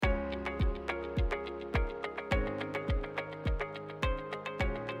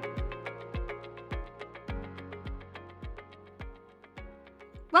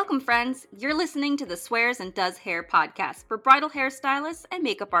Welcome, friends. You're listening to the Swears and Does Hair podcast for bridal hairstylists and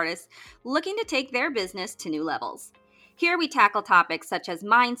makeup artists looking to take their business to new levels. Here we tackle topics such as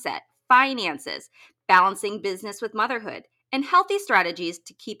mindset, finances, balancing business with motherhood, and healthy strategies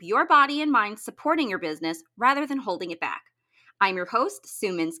to keep your body and mind supporting your business rather than holding it back. I'm your host,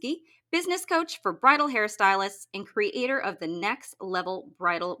 Sue Minsky, business coach for bridal hairstylists and creator of the Next Level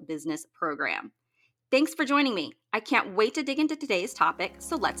Bridal Business Program. Thanks for joining me. I can't wait to dig into today's topic,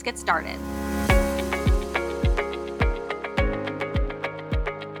 so let's get started.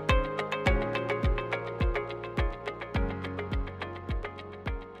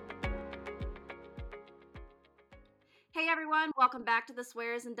 Hey everyone, welcome back to the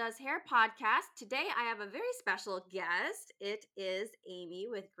Swears and Does Hair podcast. Today I have a very special guest. It is Amy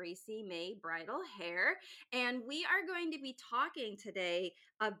with Gracie May Bridal Hair, and we are going to be talking today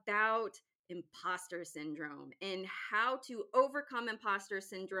about imposter syndrome and how to overcome imposter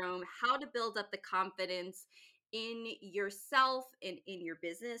syndrome, how to build up the confidence in yourself and in your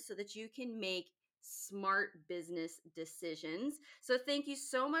business so that you can make smart business decisions. So thank you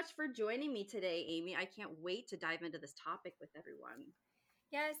so much for joining me today, Amy. I can't wait to dive into this topic with everyone.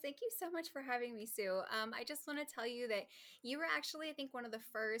 Yes, thank you so much for having me, Sue. I just want to tell you that you were actually, I think, one of the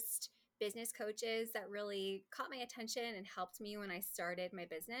first business coaches that really caught my attention and helped me when I started my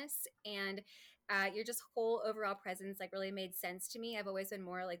business. And your just whole overall presence like really made sense to me. I've always been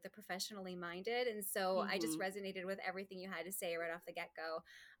more like the professionally minded, and so I just Hmm. resonated with everything you had to say right off the get go.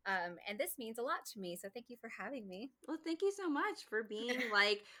 And this means a lot to me. So thank you for having me. Well, thank you so much for being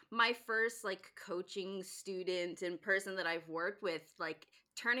like my first like coaching student and person that I've worked with, like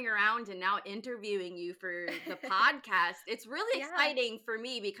turning around and now interviewing you for the podcast. It's really Yeah. exciting for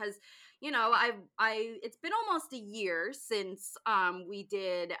me because, I it's been almost a year since we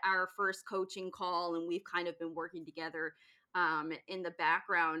did our first coaching call, and we've kind of been working together in the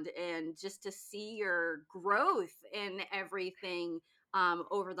background, and just to see your growth and everything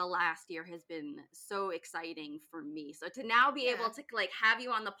over the last year has been so exciting for me. So to now be able Yeah. to like have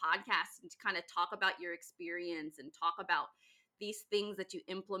you on the podcast and to kind of talk about your experience and talk about these things that you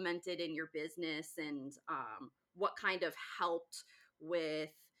implemented in your business, and what kind of helped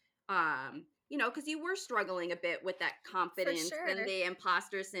with because you were struggling a bit with that For confidence and sure. the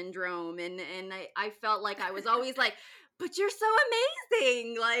imposter syndrome, and I felt like I was always like, but you're so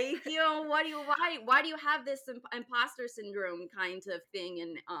amazing, like, why do you have this imposter syndrome kind of thing?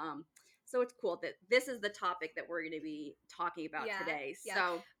 And so it's cool that this is the topic that we're going to be talking about Yeah. today. Yeah.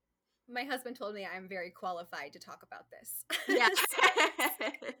 So My husband told me I'm very qualified to talk about this. yeah. So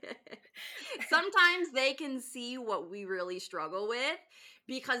Sometimes they can see what we really struggle with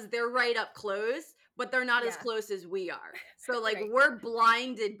because they're right up close, but they're not as yeah, close as we are. So like right. we're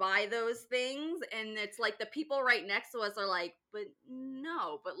blinded by those things, and it's like the people right next to us are like, "But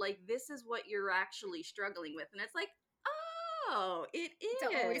no, but like this is what you're actually struggling with." And it's like, "Oh, it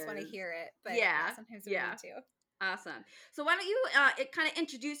Don't always want to is." hear it, but yeah, Yeah. sometimes we need Yeah. to. Awesome. So why don't you it kind of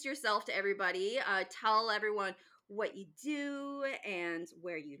introduce yourself to everybody? Tell everyone what you do and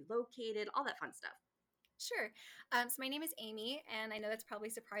where you located, all that fun stuff. Sure. So my name is Amy, and I know that's probably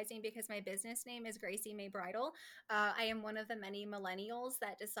surprising because my business name is Gracie May Bridal. I am one of the many millennials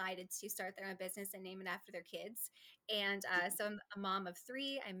that decided to start their own business and name it after their kids. And so I'm a mom of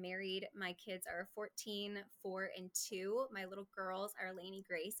three. I'm married. My kids are 14, 4, and 2. My little girls are Lainey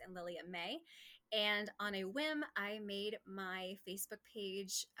Grace and Lilia May. And on a whim, I made my Facebook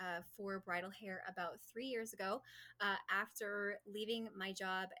page for bridal hair about 3 years ago after leaving my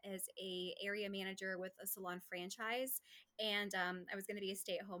job as a area manager with a salon franchise. And I was going to be a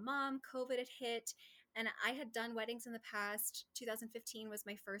stay-at-home mom. COVID had hit, and I had done weddings in the past. 2015 was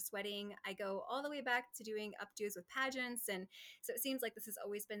my first wedding. I go all the way back to doing updos with pageants, and so it seems like this has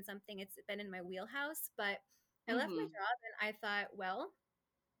always been something. It's been in my wheelhouse. But I left my Mm-hmm. job, and I thought, well,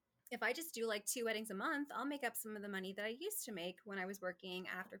 if I just do like 2 weddings a month, I'll make up some of the money that I used to make when I was working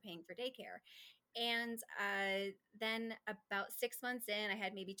after paying for daycare. And then about 6 months in, I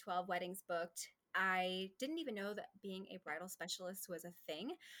had maybe 12 weddings booked. I didn't even know that being a bridal specialist was a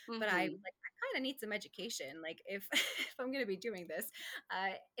thing, but I was Mm-hmm. like, I kind of need some education, like if if I'm going to be doing this.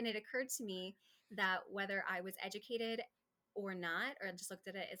 And it occurred to me that whether I was educated or not, or just looked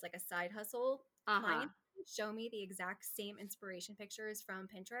at it as like a side hustle, Uh-huh. clients would show me the exact same inspiration pictures from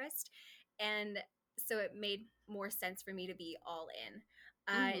Pinterest, and so it made more sense for me to be all in.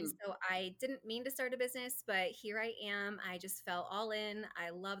 And Mm-hmm. so I didn't mean to start a business, but here I am. I just fell all in.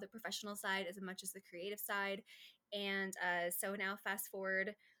 I love the professional side as much as the creative side. And so now, fast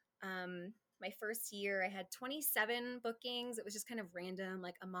forward, my first year, I had 27 bookings. It was just kind of random,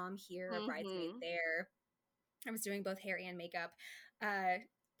 like a mom here, a bridesmaid Mm-hmm. there. I was doing both hair and makeup. Uh,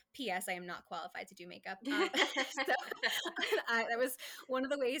 P.S. I am not qualified to do makeup. So that was one of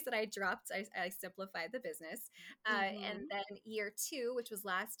the ways that I dropped. I simplified the business, and Mm-hmm. then year two, which was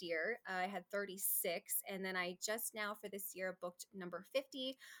last year, I had 36, and then I just now for this year booked number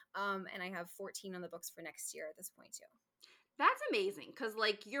 50, and I have 14 on the books for next year at this point too. That's amazing because,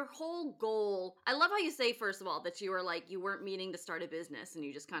 like, your whole goal. I love how you say, first of all, that you were like, you weren't meaning to start a business and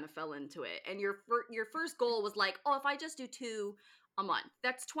you just kind of fell into it. And your first goal was like, oh, if I just do two a month,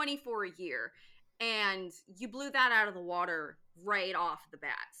 that's 24 a year. And you blew that out of the water right off the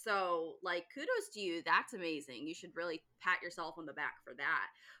bat. So, like, kudos to you. That's amazing. You should really pat yourself on the back for that.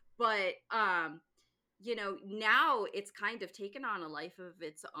 But, now it's kind of taken on a life of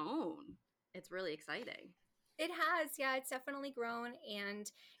its own. It's really exciting. It has, yeah, it's definitely grown. And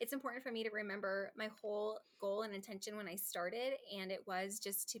it's important for me to remember my whole goal and intention when I started. And it was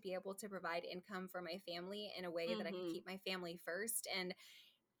just to be able to provide income for my family in a way that I could Mm-hmm. keep my family first. And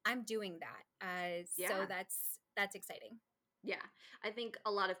I'm doing that. So Yeah. that's exciting. Yeah, I think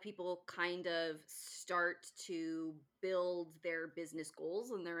a lot of people kind of start to build their business goals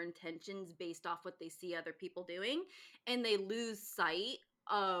and their intentions based off what they see other people doing, and they lose sight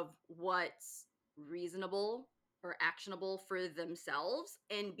of what's reasonable or actionable for themselves.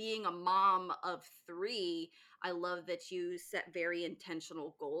 And being a mom of three, I love that you set very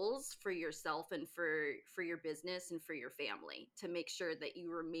intentional goals for yourself and for your business and for your family to make sure that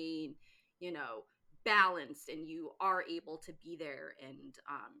you remain, you know, balanced and you are able to be there and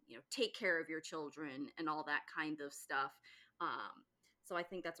take care of your children and all that kind of stuff. So I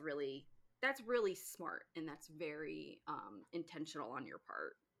think that's really smart, and that's very intentional on your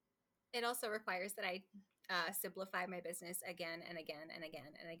part. It also requires that I simplify my business again and again and again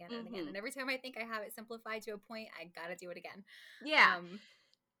and again and again. Hmm. And every time I think I have it simplified to a point, I got to do it again. Yeah, Um,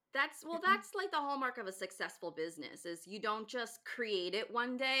 that's like the hallmark of a successful business is you don't just create it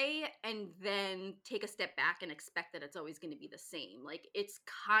one day and then take a step back and expect that it's always going to be the same. Like, it's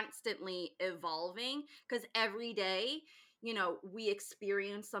constantly evolving because every day, we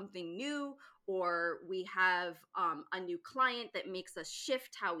experience something new, or we have a new client that makes us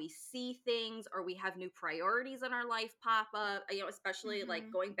shift how we see things, or we have new priorities in our life pop up, especially like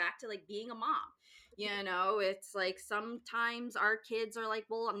mhm. going back to like being a mom. It's like sometimes our kids are like,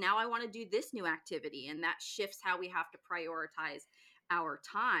 well, now I want to do this new activity, and that shifts how we have to prioritize our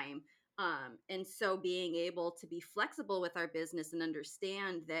time. And so being able to be flexible with our business and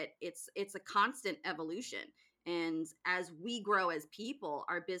understand that it's a constant evolution. And as we grow as people,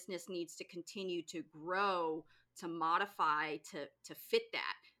 our business needs to continue to grow, to modify, to fit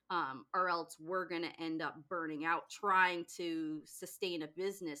that, or else we're going to end up burning out trying to sustain a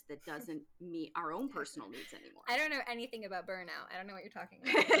business that doesn't meet our own personal needs anymore. I don't know anything about burnout. I don't know what you're talking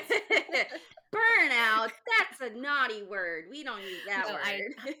about. Burnout, that's a naughty word. We don't use that No, I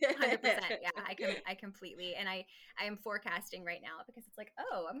word. 100%. Yeah, I completely. And I am forecasting right now because it's like,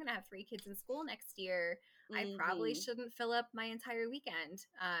 oh, I'm going to have 3 kids in school next year. I probably Hmm. shouldn't fill up my entire weekend.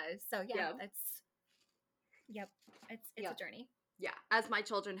 So yeah, Yep. yep, it's a Yep. journey. Yeah, as my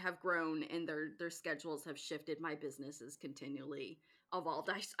children have grown and their schedules have shifted, my business has continually evolved.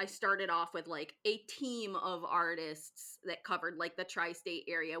 I started off with like a team of artists that covered like the tri-state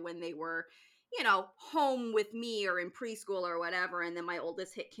area when they were, home with me or in preschool or whatever. And then my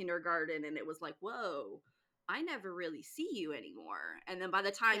oldest hit kindergarten, and it was like, whoa, I never really see you anymore. And then by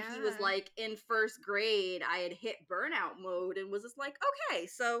the time he was Yeah. like in first grade, I had hit burnout mode and was just like, okay,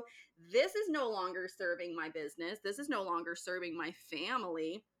 so this is no longer serving my business. This is no longer serving my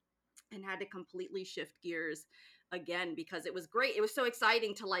family, and had to completely shift gears again because it was great. It was so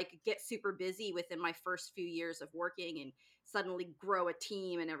exciting to like get super busy within my first few years of working and suddenly grow a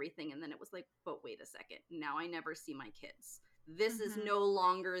team and everything. And then it was like, but wait a second. Now I never see my kids. This is Hmm. no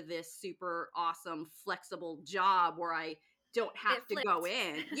longer this super awesome, flexible job where I don't It have to go flipped.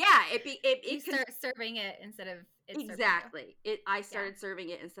 in. Yeah, You it can. start serving it instead of it serving you. Exactly. I Yeah. started serving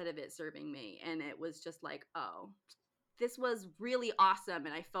it instead of it serving me. And it was just like, oh, this was really awesome.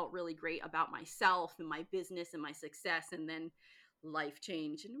 And I felt really great about myself and my business and my success. And then life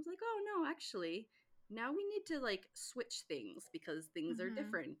changed. And it was like, oh, no, actually, now we need to like switch things because things are Hmm.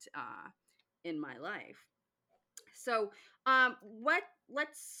 different in my life. So,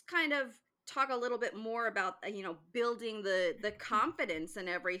 let's kind of talk a little bit more about building the confidence and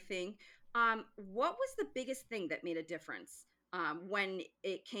everything. What was the biggest thing that made a difference when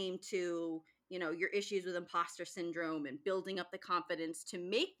it came to your issues with imposter syndrome and building up the confidence to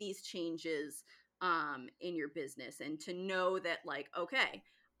make these changes in your business and to know that, like, okay,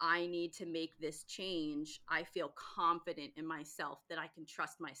 I need to make this change. I feel confident in myself that I can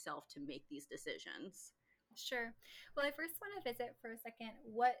trust myself to make these decisions. Sure. Well, I first want to visit for a second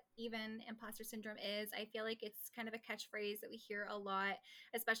what even imposter syndrome is. I feel like it's kind of a catchphrase that we hear a lot,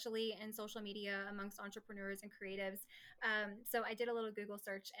 especially in social media amongst entrepreneurs and creatives. So I did a little Google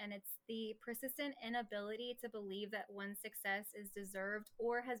search, and it's the persistent inability to believe that one's success is deserved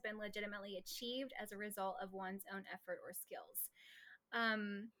or has been legitimately achieved as a result of one's own effort or skills.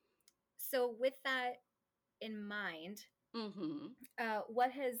 Um, so, with that in mind, Mm-hmm.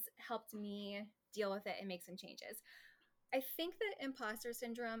 what has helped me deal with it and make some changes? I think that imposter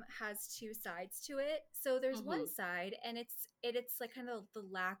syndrome has two sides to it. So there's one Mm-hmm. side, and it's like kind of the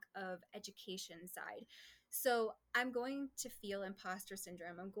lack of education side. So I'm going to feel imposter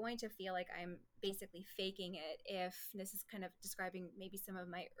syndrome. I'm going to feel like I'm basically faking it, if this is kind of describing maybe some of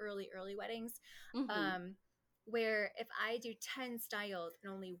my early weddings. Mm-hmm. Um where if I do 10 styles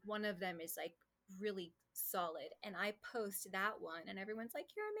and only one of them is like really solid, and I post that one and everyone's like,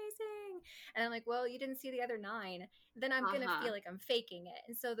 "You're amazing." And I'm like, "Well, you didn't see the other 9." Then I'm going to Uh-huh. feel like I'm faking it.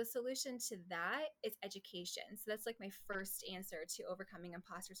 And so the solution to that is education. So that's like my first answer to overcoming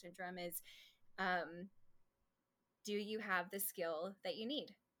imposter syndrome is, um, do you have the skill that you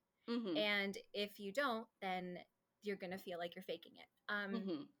need? Mm-hmm. And if you don't, then you're going to feel like you're faking it.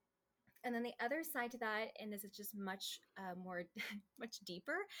 Mm-hmm. And then the other side to that, and this is just much more, much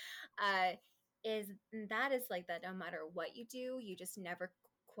deeper, uh, is that is like that no matter what you do, you just never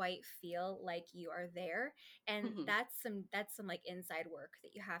quite feel like you are there. And Mm-hmm. that's some like inside work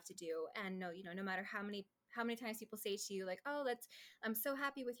that you have to do. And no, no matter how many times people say to you like, "Oh, that's I'm so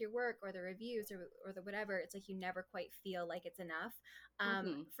happy with your work," or the reviews, or the whatever, it's like you never quite feel like it's enough.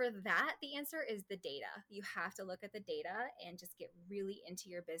 Mm-hmm. For that, the answer is the data. You have to look at the data and just get really into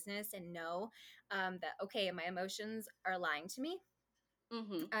your business and know that, okay, my emotions are lying to me.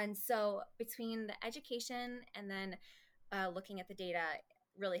 Mm-hmm. And so between the education and then looking at the data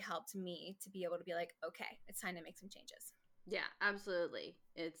really helped me to be able to be like, okay, it's time to make some changes. Yeah, absolutely.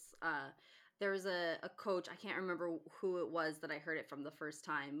 It's there was a coach, I can't remember who it was that I heard it from the first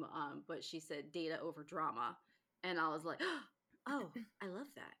time, but she said data over drama. And I was like, oh, I love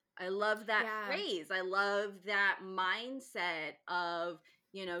that. I love that Yeah, phrase. I love that mindset of,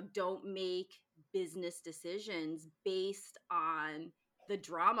 don't make business decisions based on the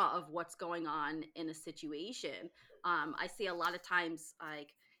drama of what's going on in a situation. I see a lot of times like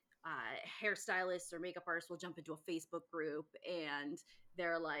hairstylists or makeup artists will jump into a Facebook group and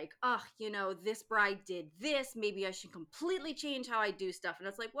they're like, oh, this bride did this. Maybe I should completely change how I do stuff. And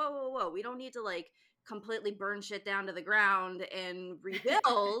it's like, whoa, whoa, whoa. We don't need to like completely burn shit down to the ground and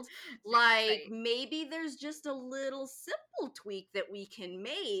rebuild. Like right. maybe there's just a little simple tweak that we can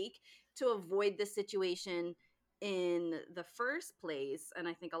make to avoid the situation in the first place. And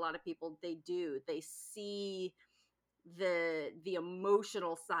I think a lot of people, they see the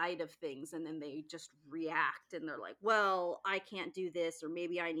emotional side of things and then they just react and they're like, well, I can't do this, or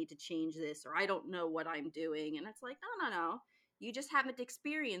maybe I need to change this, or I don't know what I'm doing. And it's like, no, no, no, you just haven't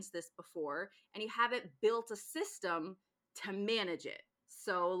experienced this before and you haven't built a system to manage it.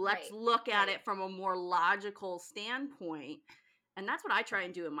 So let's Right. look at Right. it from a more logical standpoint. And that's what I try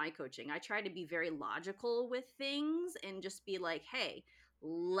and do in my coaching. I try to be very logical with things and just be like, hey,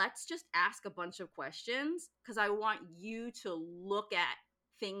 let's just ask a bunch of questions because I want you to look at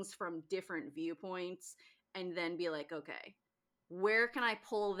things from different viewpoints and then be like, okay, where can I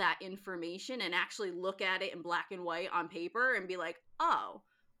pull that information and actually look at it in black and white on paper and be like, oh,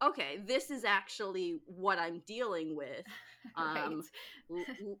 okay, this is actually what I'm dealing with. Right. Um,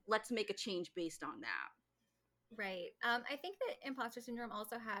 let's make a change based on that. Right. I think that imposter syndrome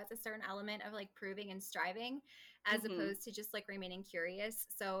also has a certain element of like proving and striving as Mm-hmm. opposed to just like remaining curious.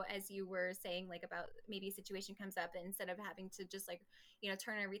 So, as you were saying, like about maybe a situation comes up, and instead of having to just like,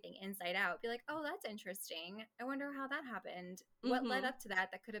 turn everything inside out, be like, oh, that's interesting. I wonder how that happened. What led Mm-hmm. up to that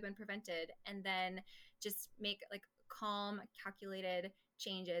that could have been prevented? And then just make like calm, calculated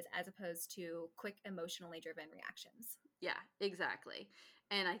changes as opposed to quick, emotionally driven reactions. Yeah, exactly.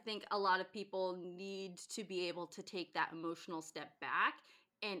 And I think a lot of people need to be able to take that emotional step back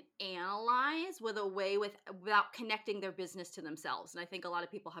and analyze with a way without connecting their business to themselves. And I think a lot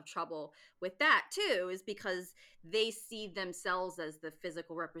of people have trouble with that too, is because they see themselves as the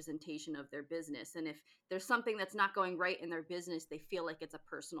physical representation of their business. And if there's something that's not going right in their business, they feel like it's a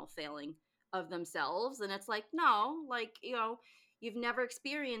personal failing of themselves. And it's like, no, like, you've never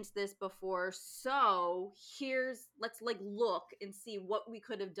experienced this before, so let's like look and see what we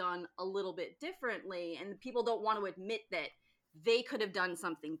could have done a little bit differently. And people don't want to admit that they could have done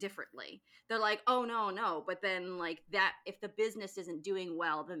something differently. They're like, oh, no, no, but then like that, if the business isn't doing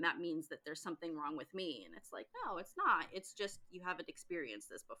well, then that means that there's something wrong with me. And it's like, no, it's not. It's just you haven't experienced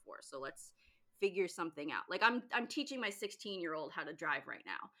this before, so let's figure something out. Like I'm teaching my 16-year-old how to drive right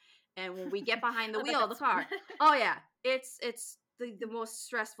now. And when we get behind the I bet wheel of the that's fun. car, oh yeah, it's the most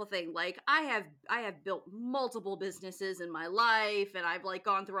stressful thing. Like I have built multiple businesses in my life, and I've like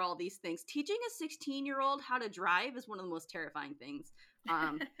gone through all these things. Teaching a 16-year-old how to drive is one of the most terrifying things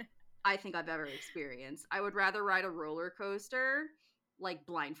I think I've ever experienced. I would rather ride a roller coaster like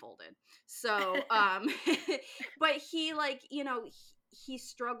blindfolded. So, but he like, he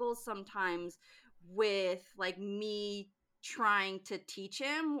struggles sometimes with like me trying to teach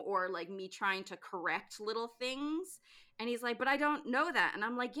him or like me trying to correct little things. And he's like, but I don't know that. And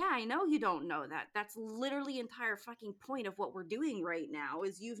I'm like, yeah, I know you don't know that. That's literally entire fucking point of what we're doing right now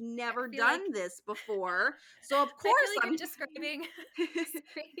is you've I never feel like done this before. So of I feel course like you're I'm describing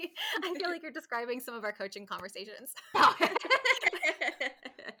sorry. I feel like you're describing some of our coaching conversations. Oh.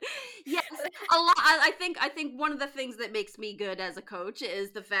 Yes, a lot. I think one of the things that makes me good as a coach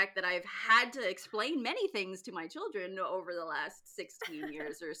is the fact that I've had to explain many things to my children over the last 16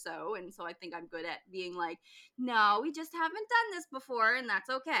 years or so, and so I think I'm good at being like, no, we just haven't done this before, and that's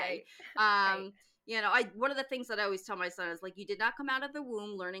okay. Right. Right. Um, I one of the things that I always tell my son is like, you did not come out of the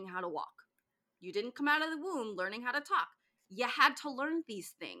womb learning how to walk. You didn't come out of the womb learning how to talk. You had to learn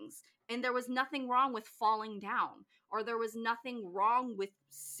these things. And there was nothing wrong with falling down, or there was nothing wrong with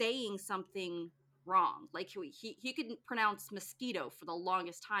saying something wrong. Like he couldn't pronounce mosquito for the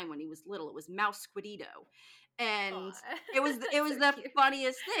longest time when he was little. It was mouse-squidito. And Aw. it That's was so the cute.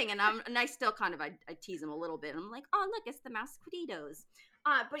 funniest thing. And I still kind of I tease him a little bit. I'm like, oh look, it's the mouse-squiditos.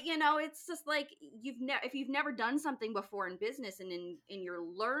 But it's just like if you've never done something before in business and in your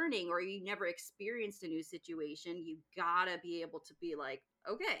learning, or you never experienced a new situation, you gotta be able to be like,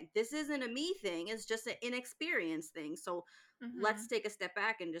 okay, this isn't a me thing; it's just an inexperienced thing. So let's Mhm. take a step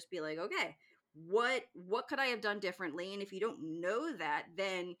back and just be like, okay, what could I have done differently? And if you don't know that,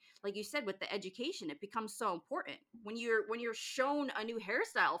 then like you said with the education, it becomes so important when you're shown a new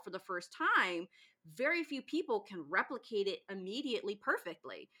hairstyle for the first time. Very few people can replicate it immediately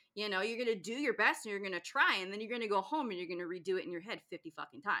perfectly. You're going to do your best and you're going to try, and then you're going to go home and you're going to redo it in your head 50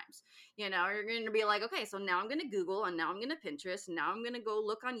 fucking times. You're going to be like, okay, so now I'm going to Google, and now I'm going to Pinterest, and now I'm going to go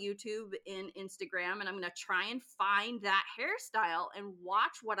look on YouTube and Instagram, and I'm going to try and find that hairstyle and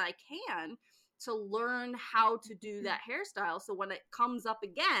watch what I can to learn how to do Mhm. that hairstyle. So when it comes up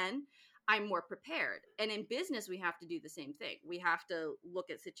again, I'm more prepared. And in business, we have to do the same thing. We have to look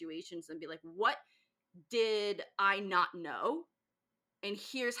at situations and be like, what did I not know? And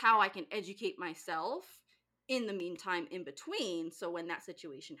here's how I can educate myself in the meantime, in between. So when that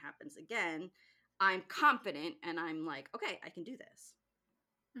situation happens again, I'm confident and I'm like, okay, I can do this.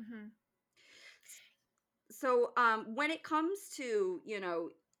 Mhm. So when it comes to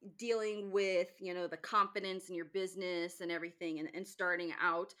dealing with the confidence in your business and everything, and starting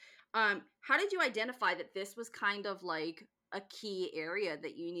out, how did you identify that this was kind of like a key area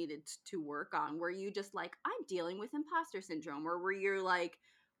that you needed to work on? Were you just like, I'm dealing with imposter syndrome, or were you like,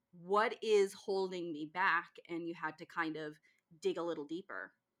 what is holding me back, and you had to kind of dig a little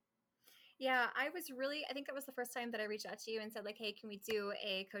deeper? Yeah, I think that was the first time that I reached out to you and said like, "Hey, can we do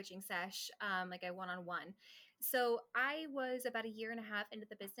a coaching sesh, like a one-on-one?" So I was about a year and a half into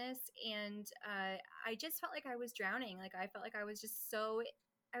the business, and I just felt like I was drowning. Like I felt like I was just so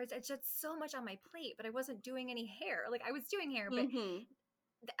I just so much on my plate, but I wasn't doing any hair. Like I was doing hair, but Mm-hmm.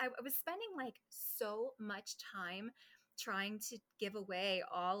 I was spending like so much time trying to give away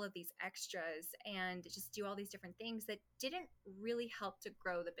all of these extras and just do all these different things that didn't really help to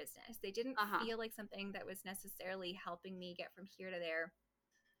grow the business. They didn't Uh-huh. feel like something that was necessarily helping me get from here to there.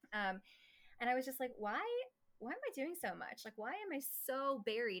 Um, and I was just like, why am I doing so much? Like, why am I so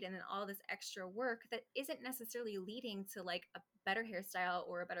buried in all this extra work that isn't necessarily leading to like a better hairstyle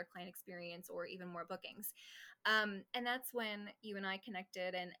or a better client experience or even more bookings? And that's when you and I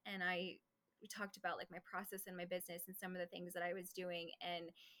connected, and we talked about like my process in my business and some of the things that I was doing. And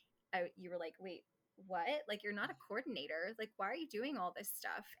you were like, wait, what? Like, you're not a coordinator. Like, why are you doing all this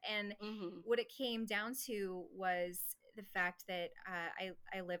stuff? And Mm-hmm. what it came down to was the fact that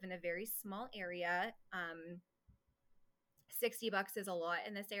I live in a very small area. $60 is a lot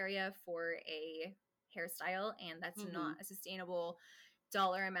in this area for a hairstyle, and that's Mm-hmm. not a sustainable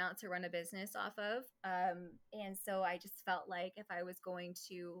dollar amount to run a business off of. And so I just felt like if I was going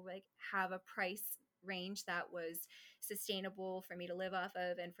to like have a price range that was sustainable for me to live off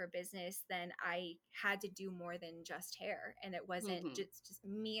of and for business, then I had to do more than just hair. And it wasn't Mm-hmm. just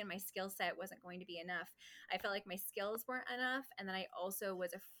me and my skill set wasn't going to be enough. I felt like my skills weren't enough. And then I also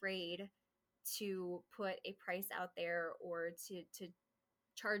was afraid to put a price out there or to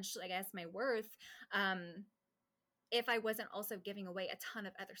charge, I guess, my worth, um, if I wasn't also giving away a ton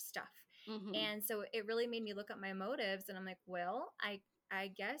of other stuff. Mm-hmm. And so it really made me look at my motives, and I'm like, well, I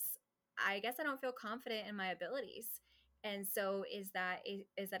guess I don't feel confident in my abilities. And so is that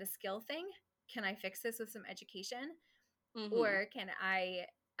a skill thing? Can I fix this with some education? Mm-hmm. Or can I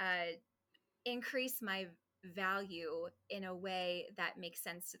increase my value in a way that makes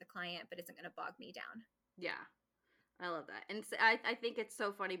sense to the client but isn't going to bog me down? Yeah. I love that. And I think it's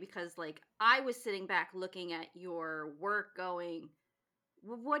so funny because like I was sitting back looking at your work going,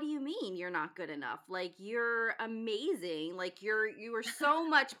 what do you mean you're not good enough? Like you're amazing. Like you were so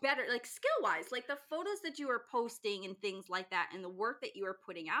much better like skill wise. Like the photos that you were posting and things like that and the work that you were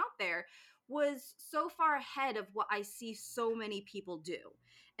putting out there was so far ahead of what I see so many people do.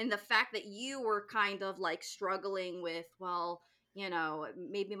 And the fact that you were kind of like struggling with, well,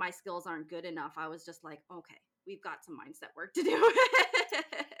 maybe my skills aren't good enough. I was just like, okay, we've got some mindset work to do.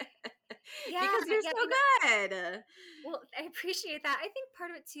 Yeah, Because you're yeah, so good. well, I appreciate that. I think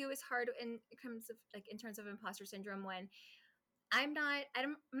part of it too is hard in terms of like in terms of imposter syndrome when I'm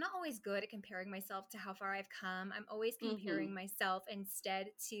not always good at comparing myself to how far I've come. I'm always Mhm. comparing myself instead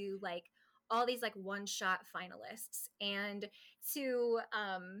to like all these like one shot finalists and to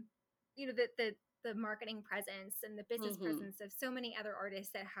the marketing presence and the business Mhm. presence of so many other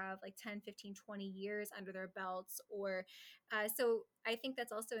artists that have like 10, 15, 20 years under their belts. Or so I think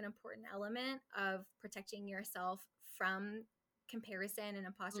that's also an important element of protecting yourself from comparison and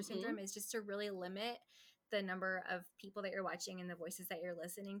imposter Mhm. syndrome, is just to really limit the number of people that you're watching and the voices that you're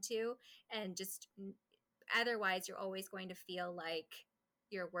listening to. And just otherwise you're always going to feel like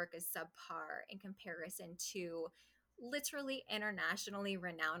your work is subpar in comparison to literally internationally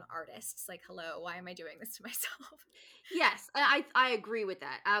renowned artists. Like, hello, why am I doing this to myself? Yes, I agree with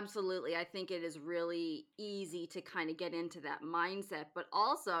that. Absolutely. I think it is really easy to kind of get into that mindset, but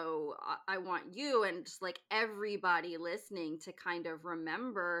also I want you and just like everybody listening to kind of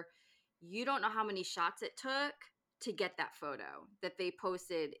remember you don't know how many shots it took to get that photo that they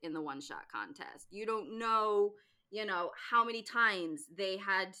posted in the one shot contest. You don't know, how many times they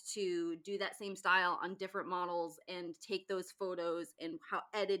had to do that same style on different models and take those photos and how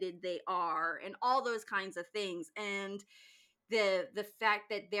edited they are and all those kinds of things. And the fact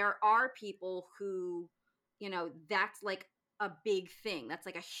that there are people who, that's like a big thing. That's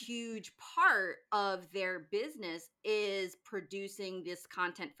like a huge part of their business is producing this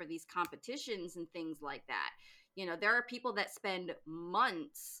content for these competitions and things like that. There are people that spend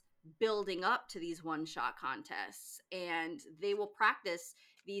months building up to these one shot contests and they will practice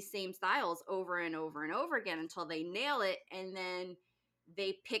these same styles over and over and over again until they nail it, and then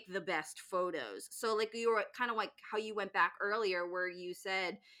they pick the best photos. So like you were kind of like how you went back earlier where you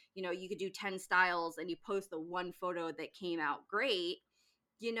said, you could do 10 styles and you post the one photo that came out great.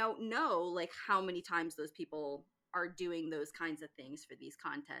 Know like how many times those people are doing those kinds of things for these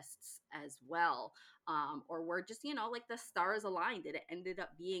contests as well. Or we're just, like the stars aligned and it ended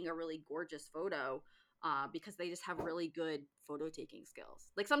up being a really gorgeous photo because they just have really good photo taking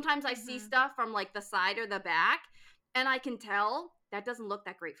skills. Like sometimes I see Mm-hmm. stuff from like the side or the back and I can tell that doesn't look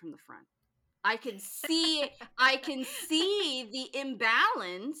that great from the front. I can see I can see the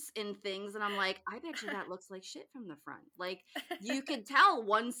imbalance in things and I'm like, I bet you that looks like shit from the front. Like you can tell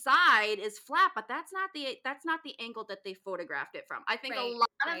one side is flat, but that's not the angle that they photographed it from. I think a Right, lot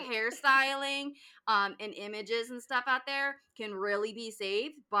of right. hairstyling and images and stuff out there can really be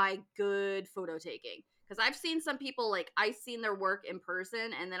saved by good photo taking. Because I've seen some people like I've seen their work in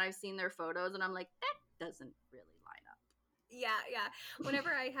person and then I've seen their photos and I'm like, that doesn't really line up. Yeah, yeah. Whenever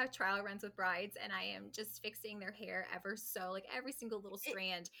I have trial runs with brides and I am just fixing their hair ever so, like every single little It,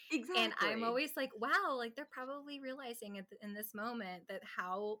 strand, and I'm exactly. always like, wow, like they're probably realizing in this moment that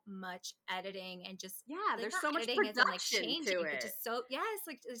how much editing and just Yeah, like there's not so much editing as in like production to changing, but it. just so, yes,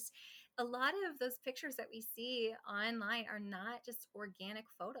 like just a lot of those pictures that we see online are not just organic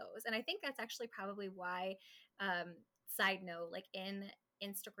photos. And I think that's actually probably why, side note, like in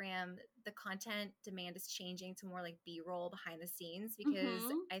Instagram, the content demand is changing to more like B-roll behind the scenes, because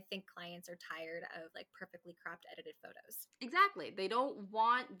Mhm. I think clients are tired of like perfectly cropped edited photos. Exactly. They don't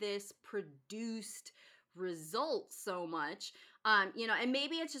want this produced result so much. And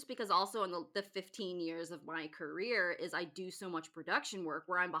maybe it's just because also in the 15 years of my career is I do so much production work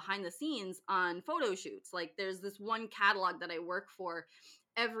where I'm behind the scenes on photo shoots. Like there's this one catalog that I work for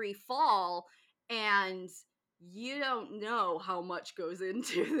every fall and you don't know how much goes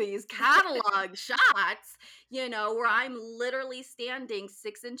into these catalog shots, where I'm literally standing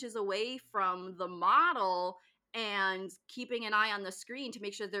 6 inches away from the model and keeping an eye on the screen to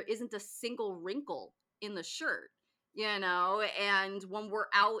make sure there isn't a single wrinkle in the shirt. and when we're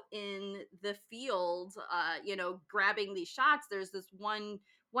out in the field, grabbing these shots, there's this one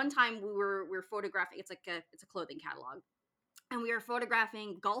time we were photographing. It's a clothing catalog, and we were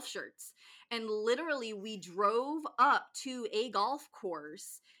photographing golf shirts, and literally we drove up to a golf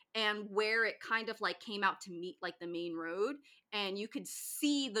course, and where it kind of like came out to meet like the main road, and you could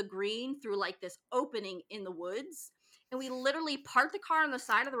see the green through like this opening in the woods, and we literally parked the car on the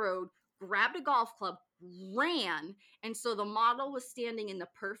side of the road, grabbed a golf club, ran, and so the model was standing in the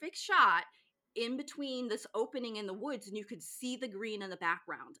perfect shot in between this opening in the woods, and you could see the green in the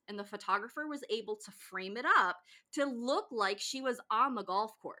background, and the photographer was able to frame it up to look like she was on the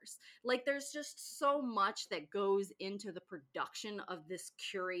golf course. Like, there's just so much that goes into the production of this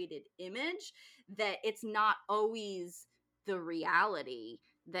curated image, that it's not always the reality,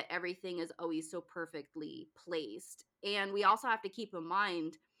 that everything is always so perfectly placed. And we also have to keep in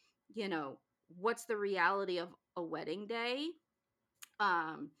mind, you know, what's the reality of a wedding day?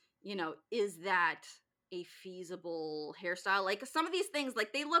 um is that a feasible hairstyle? Like, some of these things,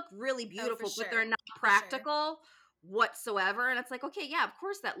 like, they look really Oh, for beautiful, but they're sure. not For sure. practical whatsoever. And it's like, okay, yeah, of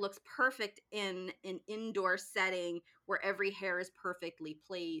course that looks perfect in an indoor setting where every hair is perfectly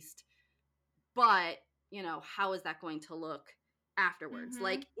placed, but how is that going to look afterwards? Mm-hmm.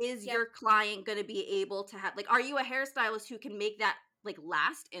 Like, is Yep. your client going to be able to have, like, are you a hairstylist who can make that like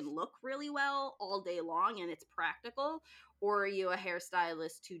last and look really well all day long and it's practical, or are you a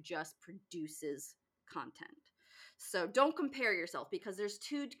hairstylist who just produces content? So don't compare yourself, because there's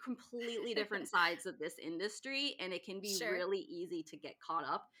two completely different sides of this industry, and it can be Sure. really easy to get caught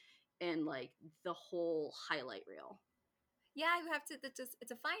up in like the whole highlight reel. Yeah, you have to,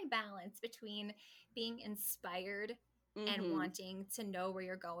 it's a fine balance between being inspired and Mhm. wanting to know where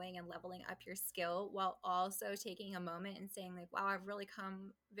you're going and leveling up your skill, while also taking a moment and saying like, wow, I've really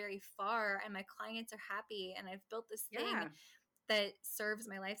come very far and my clients are happy and I've built this thing Yeah. that serves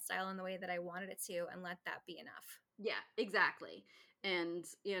my lifestyle in the way that I wanted it to, and let that be enough. Yeah, exactly. And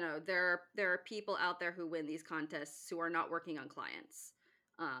there are people out there who win these contests who are not working on clients.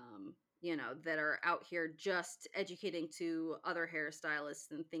 That are out here just educating to other hairstylists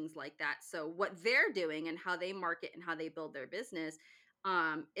and things like that. So what they're doing and how they market and how they build their business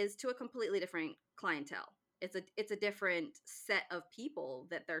is to a completely different clientele. It's a different set of people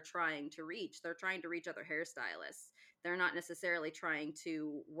that they're trying to reach. They're trying to reach other hairstylists. They're not necessarily trying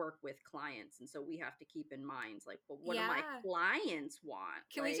to work with clients. And so we have to keep in mind, like, well, what do my Yeah. clients want?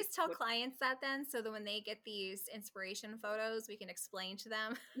 Can we Like, just tell what? clients that then, so that when they get these inspiration photos, we can explain to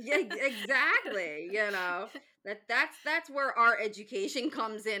them? Yeah, exactly. That's where our education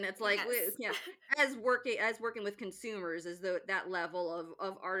comes in. It's like, Yes. as working with consumers, is that level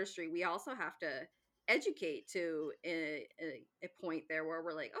of artistry. We also have to educate to a point there where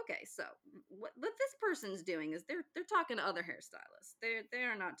we're like, okay, so what this person's doing is they're talking to other hairstylists.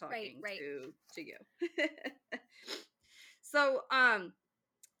 They're not Right, talking right. to you. So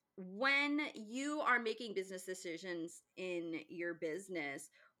when you are making business decisions in your business,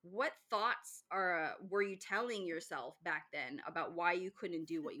 what thoughts were you telling yourself back then about why you couldn't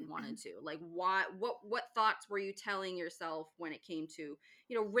do what you wanted to? Like, what thoughts were you telling yourself when it came to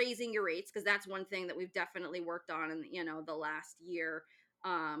raising your rates? Because that's one thing that we've definitely worked on in the last year,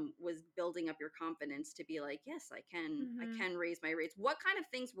 was building up your confidence to be like, yes, I Hmm. can raise my rates. What kind of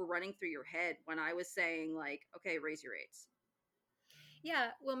things were running through your head when I was saying, like, okay, raise your rates?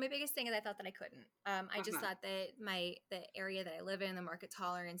 Yeah, well, my biggest thing is I thought that I couldn't. I just Uh-huh. thought that the area that I live in, the market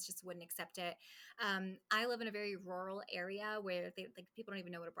tolerance just wouldn't accept it. I live in a very rural area where like people don't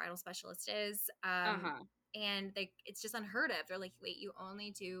even know what a bridal specialist is, Uh-huh. and it's just unheard of. They're like, wait, you only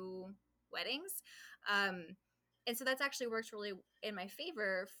do weddings? Um, and so that's actually worked really in my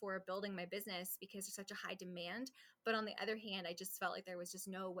favor for building my business, because there's such a high demand. But on the other hand, I just felt like there was just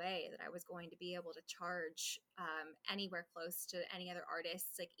no way that I was going to be able to charge anywhere close to any other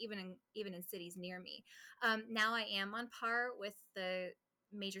artists, like even in cities near me. Now I am on par with the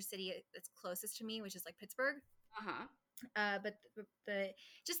major city that's closest to me, which is like Pittsburgh. Uh-huh. But the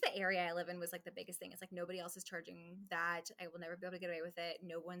just the area I live in was like the biggest thing. It's like nobody else is charging that. I will never be able to get away with it.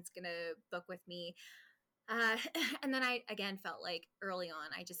 No one's gonna book with me. Uh, and then I again felt like early on,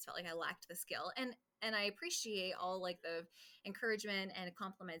 I just felt like I lacked the skill, and I appreciate all like the encouragement and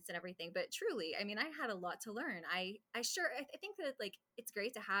compliments and everything. But truly, I mean, I had a lot to learn. I think that like it's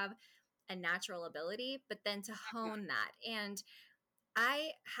great to have a natural ability, but then to hone that. And I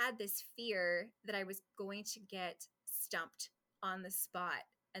had this fear that I was going to get stumped on the spot,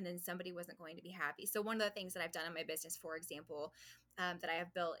 and then somebody wasn't going to be happy. So, one of the things that I've done in my business, for example, that I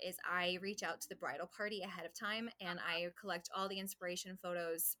have built is I reach out to the bridal party ahead of time and I collect all the inspiration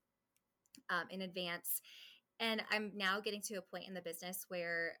photos in advance. And I'm now getting to a point in the business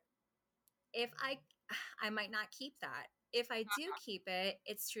where if I might not keep that. If I do keep it,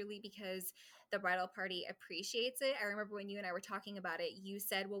 it's truly because the bridal party appreciates it. I remember when you and I were talking about it, you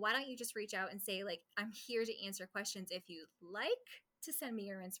said, well, why don't you just reach out and say, like, I'm here to answer questions if you like to send me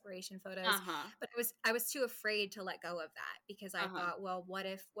your inspiration photos. Uh-huh. But I was too afraid to let go of that because I Uh-huh. thought, well, what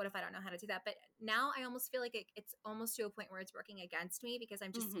if I don't know how to do that? But now I almost feel like it's almost to a point where it's working against me because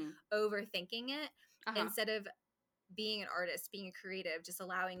I'm just Mhm. overthinking it Uh-huh. instead of being an artist, being a creative, just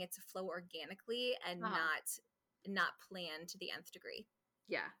allowing it to flow organically and Uh-huh. not planned to the nth degree.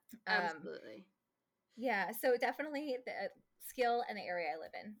 Yeah. Um, Absolutely. yeah, so definitely the skill and the area I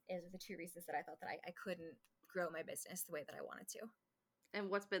live in is the two reasons that I thought that I couldn't grow my business the way that I wanted to. And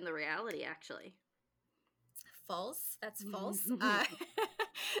what's been the reality actually? False. That's false.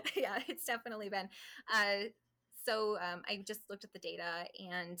 Yeah, it's definitely been. I just looked at the data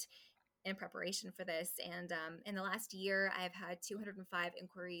and in preparation for this. And in the last year, I've had 205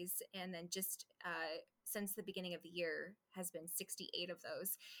 inquiries. And then just since the beginning of the year has been 68 of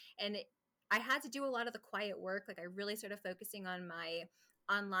those. And I had to do a lot of the quiet work. Like I really started focusing on my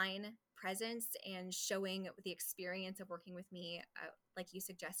online presence and showing the experience of working with me, like you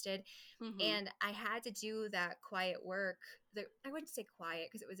suggested. Mhm. And I had to do that quiet work. I wouldn't say quiet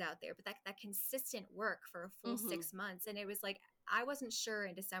because it was out there, but that consistent work for a full Mhm. 6 months. And it was like, I wasn't sure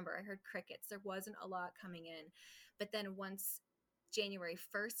in December. I heard crickets. There wasn't a lot coming in. But then once January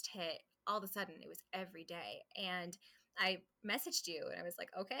 1st hit, all of a sudden it was every day. And I messaged you and I was like,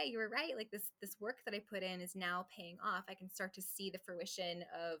 okay, you were right. Like this work that I put in is now paying off. I can start to see the fruition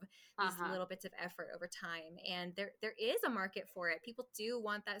of these Uh-huh. little bits of effort over time. And there is a market for it. People do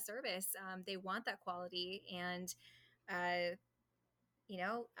want that service. They want that quality. And uh,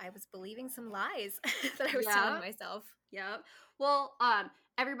 I was believing some lies that I was telling Yeah. myself. Yep. Well,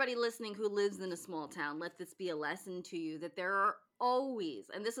 everybody listening who lives in a small town, let this be a lesson to you that there are always,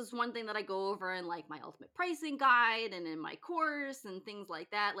 and this is one thing that I go over in like my ultimate pricing guide and in my course and things like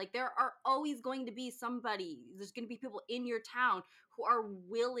that. Like there are always going to be there's going to be people in your town who are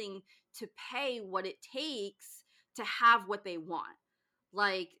willing to pay what it takes to have what they want.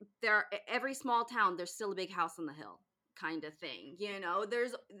 Like every small town, there's still a big house on the hill kind of thing.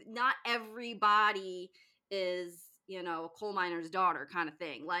 There's not everybody is a coal miner's daughter kind of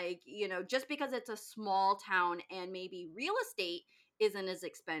thing. Like, just because it's a small town and maybe real estate isn't as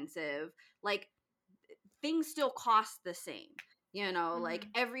expensive, like things still cost the same. Like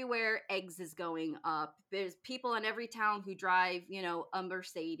Hmm. everywhere eggs is going up. There's people in every town who drive, a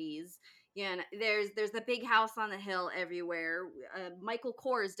Mercedes. There's the big house on the hill everywhere. Michael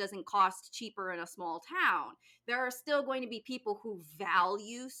Kors doesn't cost cheaper in a small town. There are still going to be people who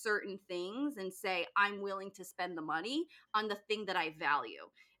value certain things and say, I'm willing to spend the money on the thing that I value.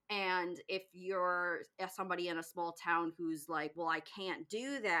 And if you're somebody in a small town who's like, well, I can't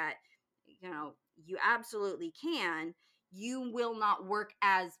do that, you absolutely can. You will not work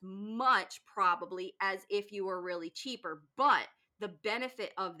as much probably as if you were really cheaper, but the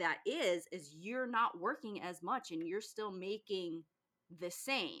benefit of that is you're not working as much and you're still making the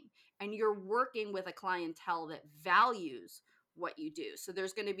same, and you're working with a clientele that values what you do. So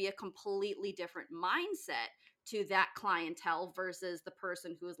there's going to be a completely different mindset to that clientele versus the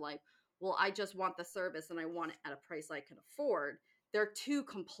person who is like, well, I just want the service and I want it at a price I can afford. They're two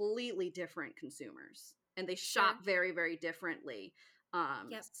completely different consumers and they shop Sure. very, very differently.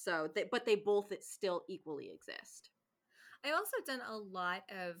 Yep. But they both still equally exist. I also done a lot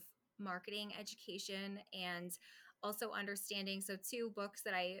of marketing education and also understanding. So, two books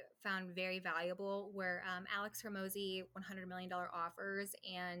that I found very valuable were Alex Hormozy, $100 Million Offers,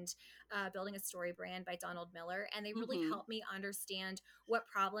 and Building a Story Brand by Donald Miller. And they really Mm-hmm. helped me understand what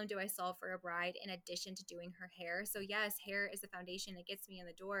problem do I solve for a bride in addition to doing her hair. So, yes, hair is the foundation that gets me in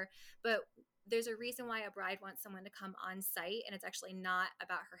the door, but there's a reason why a bride wants someone to come on site, and it's actually not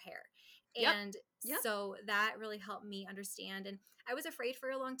about her hair. Yep. And Yep. so that really helped me understand. And I was afraid for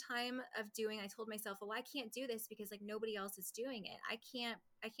a long time of doing, I told myself, well, I can't do this because like nobody else is doing it. I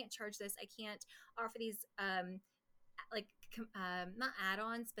can't charge this. I can't offer these like not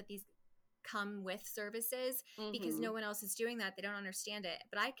add-ons, but these come with services because Mm-hmm. no one else is doing that. They don't understand it.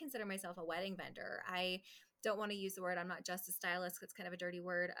 But I consider myself a wedding vendor. I don't want to use the word, I'm not just a stylist. It's kind of a dirty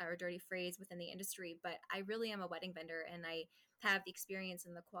word or a dirty phrase within the industry, but I really am a wedding vendor and I have the experience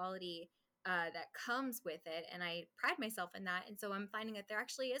and the quality that comes with it. And I pride myself in that. And so I'm finding that there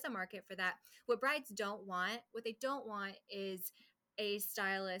actually is a market for that. What they don't want is a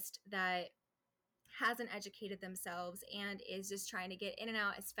stylist that hasn't educated themselves and is just trying to get in and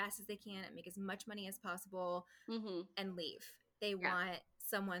out as fast as they can and make as much money as possible Mm-hmm. and leave. They Yeah. want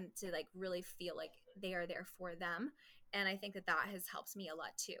someone to like really feel like they are there for them. And I think that that has helped me a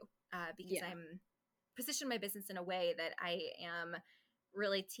lot too, because Yeah. I'm positioned my business in a way that I am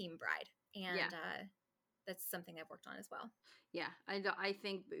really team bride. Yeah. And that's something I've worked on as well. Yeah. I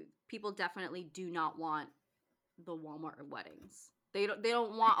think people definitely do not want the Walmart weddings. They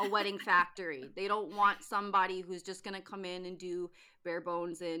don't want a wedding factory. They don't want somebody who's just going to come in and do bare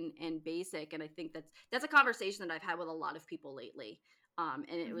bones and basic. And I think that's a conversation that I've had with a lot of people lately. And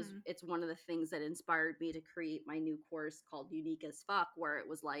Hmm. it's one of the things that inspired me to create my new course called Unique as Fuck, where it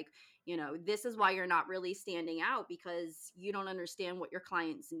was like, this is why you're not really standing out, because you don't understand what your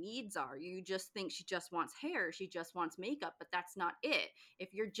client's needs are. You just think she just wants hair, she just wants makeup, but that's not it.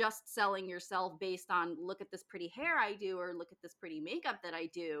 If you're just selling yourself based on look at this pretty hair I do or look at this pretty makeup that I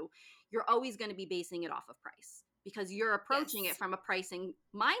do, you're always going to be basing it off of price, because you're approaching it Yes. from a pricing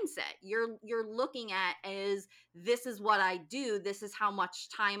mindset. You're looking at as this is what I do, this is how much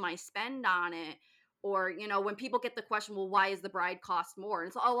time I spend on it. Or, when people get the question, well, why is the bride cost more? And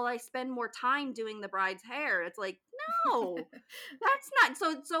it's, oh, well, I spend more time doing the bride's hair. It's like, no, that's not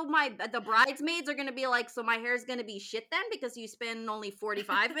so the bridesmaids are gonna be like, so my hair is gonna be shit then because you spend only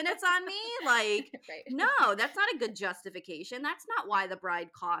 45 minutes on me? Like, Right. no, that's not a good justification. That's not why the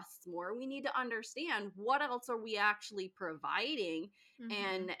bride costs more. We need to understand what else are we actually providing, Hmm.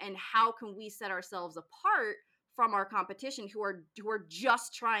 and how can we set ourselves apart from our competition who are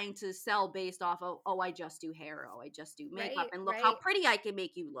just trying to sell based off of, oh, I just do hair, oh, I just do makeup, Right. and look how Right. pretty I can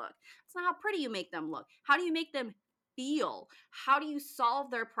make you look. It's not how pretty you make them look. How do you make them feel? How do you solve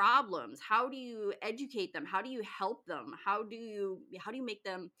their problems? How do you educate them? How do you help them? How do you make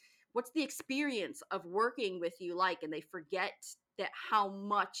them, what's the experience of working with you like? And they forget that how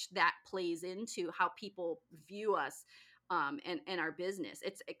much that plays into how people view us, and our business.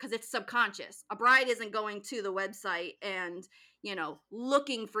 It's because it's subconscious. A bride isn't going to the website and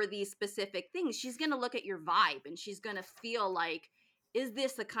looking for these specific things. She's going to look at your vibe and she's going to feel like, is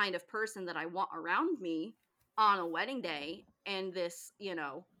this the kind of person that I want around me on a wedding day? And this,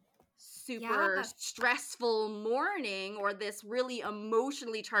 super Yeah. stressful morning, or this really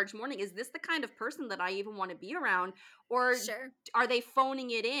emotionally charged morning, is this the kind of person that I even want to be around? Or Sure. are they phoning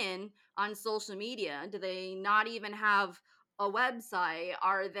it in on social media? Do they not even have a website?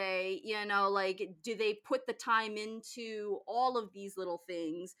 Are they, like, do they put the time into all of these little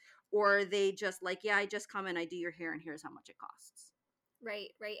things? Or are they just like, yeah, I just come and I do your hair and here's how much it costs? Right,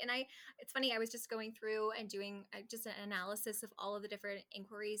 right. And it's funny, I was just going through and doing just an analysis of all of the different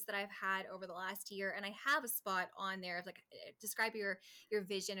inquiries that I've had over the last year. And I have a spot on there of like, describe your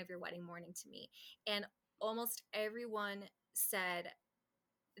vision of your wedding morning to me. And almost everyone said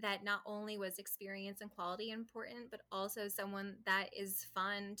that not only was experience and quality important, but also someone that is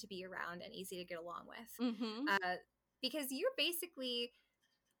fun to be around and easy to get along with. Mm-hmm. Because you're basically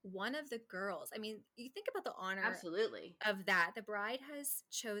one of the girls. I mean, you think about the honor Absolutely. of that. The bride has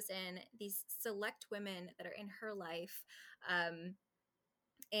chosen these select women that are in her life. Um,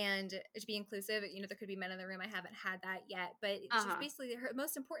 and to be inclusive, there could be men in the room. I haven't had that yet, but she's Uh-huh. basically her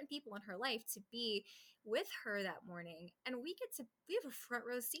most important people in her life to be with her that morning. And we have a front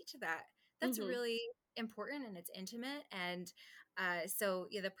row seat to that. That's Mm-hmm. really important and it's intimate. And so,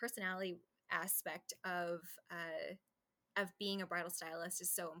 yeah, the personality aspect of being a bridal stylist is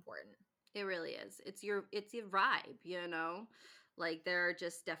so important. It really is. It's your vibe, you know? Like there are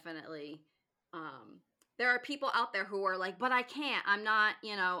just definitely there are people out there who are like, "But I can't. I'm not,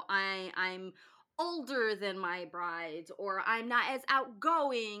 I'm older than my brides, or I'm not as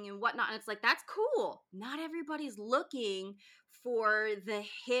outgoing and whatnot." And it's like, that's cool. Not everybody's looking for the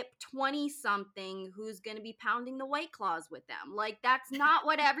hip 20 something who's going to be pounding the white claws with them. Like that's not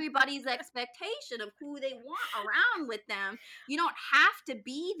what everybody's expectation of who they want around with them. You don't have to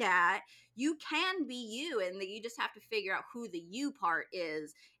be that. You can be you, and you just have to figure out who the you part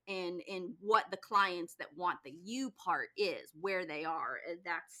is, and what the clients that want the you part is, where they are. And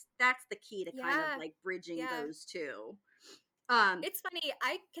that's the key to kind of Yeah. like bridging Yeah. those two. um It's funny.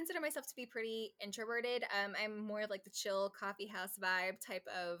 I consider myself to be pretty introverted. I'm more of like the chill coffee house vibe type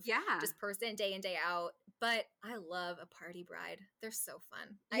of yeah. just person day in, day out. But I love a party bride. They're so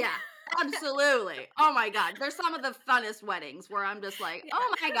fun. Yeah, absolutely. Oh my god, there's some of the funnest weddings where I'm just like, Yeah.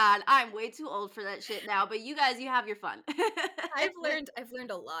 oh my god, I'm way too old for that shit now, but you guys, you have your fun. I've learned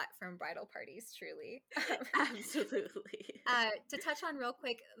a lot from bridal parties, truly. Absolutely. To touch on real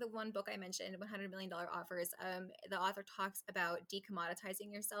quick, the one book I mentioned, $100 Million Offers, the author talks about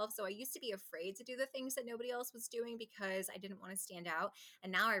decommoditizing yourself. So I used to be afraid to do the things that nobody else was doing because I didn't want to stand out.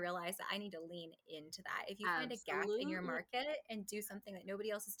 And now I realize that I need to lean into that. If you find a gap in your Absolutely. market and do something that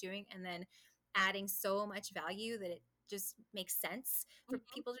nobody else is doing, and then adding so much value that it just makes sense for Mhm.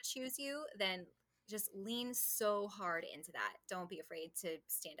 people to choose you, then just lean so hard into that. Don't be afraid to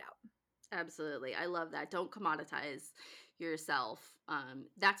stand out. Absolutely. I love that. Don't commoditize yourself.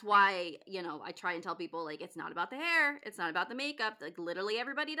 That's why, I try and tell people like it's not about the hair, it's not about the makeup. Like literally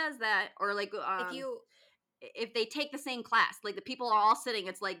everybody does that. Or like If you if they take the same class, like the people are all sitting,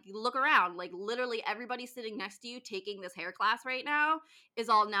 it's like you look around, like literally everybody sitting next to you taking this hair class right now is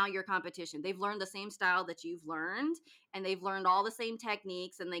all now your competition. They've learned the same style that you've learned, and they've learned all the same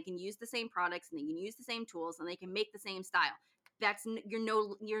techniques, and they can use the same products, and they can use the same tools, and they can make the same style.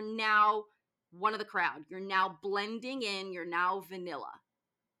 You're now one of the crowd. You're now blending in, you're now vanilla.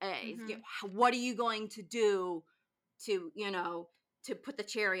 Mhm. What are you going to do to to put the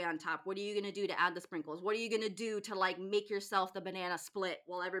cherry on top? What are you going to do to add the sprinkles? What are you going to do to like make yourself the banana split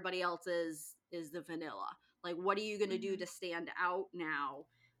while everybody else is the vanilla? Like what are you going to do Mhm. to stand out now?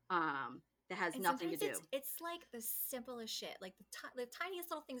 That has And nothing to sometimes do. it's like the simplest shit, like the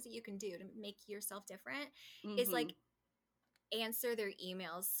tiniest little things that you can do to make yourself different is like Mhm. answer their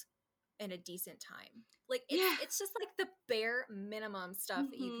emails in a decent time. Like Yeah. it's just like the bare minimum stuff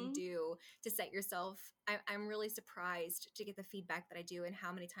that you can Mhm. do to set yourself. I'm really surprised to get the feedback that I do and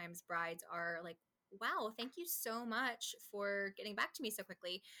how many times brides are like, "Wow, thank you so much for getting back to me so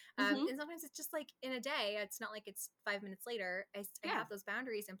quickly." Mhm. And sometimes it's just like in a day. It's not like it's 5 minutes later. I Yeah. have those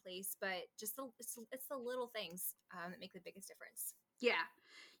boundaries in place, but just it's the little things that make the biggest difference. Yeah.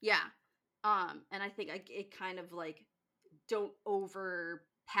 Yeah. And I think it kind of like don't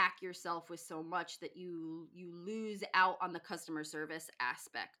overpack yourself with so much that you lose out on the customer service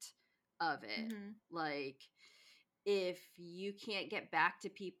aspect of it. Hmm. Like if you can't get back to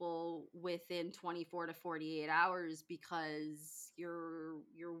people within 24 to 48 hours because you're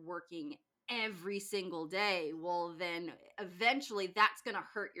working every single day, well then eventually that's going to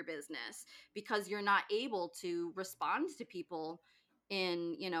hurt your business because you're not able to respond to people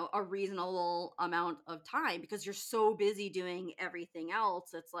in a reasonable amount of time because you're so busy doing everything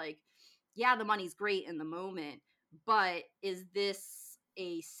else. It's like, yeah, the money's great in the moment, but is this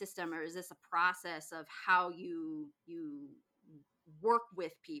a system or is this a process of how you work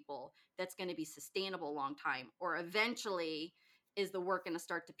with people that's going to be sustainable long time? Or eventually is the work going to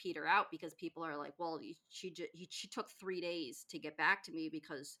start to peter out because people are like, well, she took 3 days to get back to me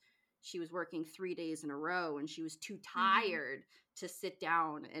because she was working 3 days in a row and she was too Hmm. tired to sit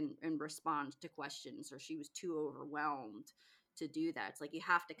down and respond to questions, or she was too overwhelmed to do that. It's like you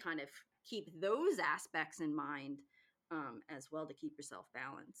have to kind of keep those aspects in mind, as well, to keep yourself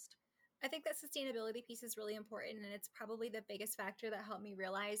balanced. I think that sustainability piece is really important. And it's probably the biggest factor that helped me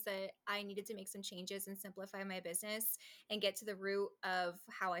realize that I needed to make some changes and simplify my business and get to the root of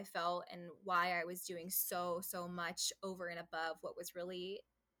how I felt and why I was doing so much over and above what was really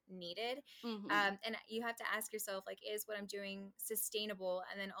needed. Hmm. And you have to ask yourself, like, is what I'm doing sustainable?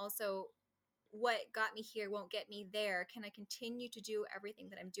 And then also, what got me here won't get me there. Can I continue to do everything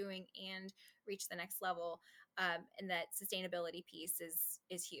that I'm doing and reach the next level? And that sustainability piece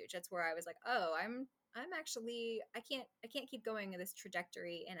is huge. That's where I was like, oh, I'm actually I can't keep going in this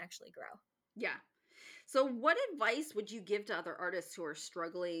trajectory and actually grow. Yeah. So, what advice would you give to other artists who are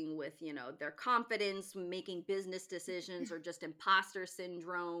struggling with, their confidence, making business decisions, or just imposter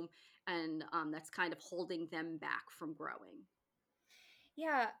syndrome, and that's kind of holding them back from growing?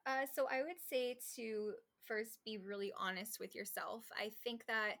 Yeah. So I would say to first be really honest with yourself. I think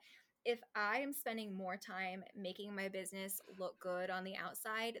that if I am spending more time making my business look good on the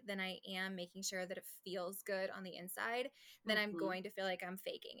outside than I am making sure that it feels good on the inside, then I'm Hmm. going to feel like I'm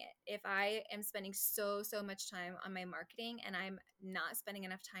faking it. If I am spending so much time on my marketing and I'm not spending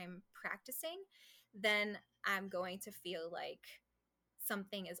enough time practicing, then I'm going to feel like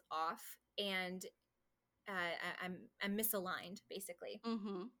something is off and I'm misaligned basically.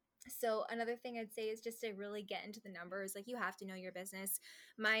 Hmm. So another thing I'd say is just to really get into the numbers. Like you have to know your business.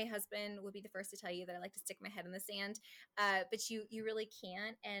 My husband would be the first to tell you that I like to stick my head in the sand, but you really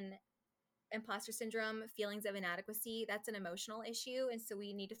can't. And imposter syndrome, feelings of inadequacy, that's an emotional issue, and so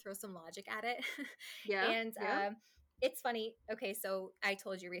we need to throw some logic at it. Yeah. And Yeah. it's funny. Okay, so I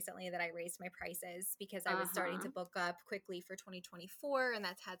told you recently that I raised my prices because I Uh was starting to huh. book up quickly for 2024, and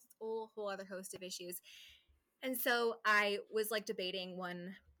that's had its whole other host of issues. And so I was like debating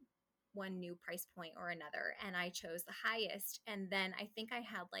one new price point or another, and I chose the highest. And then I think I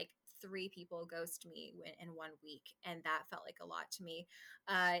had like three people ghost me in 1 week, and that felt like a lot to me.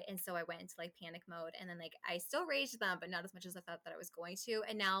 And so I went into like panic mode, and then like I still raised them, but not as much as I thought that I was going to.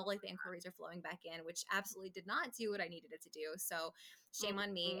 And now like the inquiries are flowing back in, which absolutely did not do what I needed it to do. So shame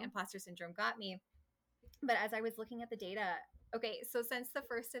on me. Hmm. Imposter syndrome got me. But as I was looking at the data, okay, so since the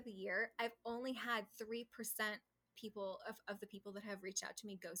first of the year, I've only had 3% of the people that have reached out to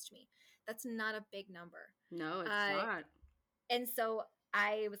me ghost me. That's not a big number. No, it's Uh, not. and so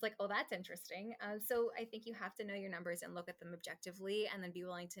I was like, oh, that's interesting. So I think you have to know your numbers and look at them objectively, and then be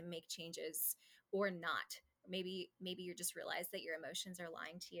willing to make changes or not. Maybe you just realize that your emotions are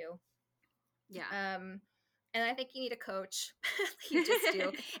lying to you. Yeah. And I think you need a coach. You just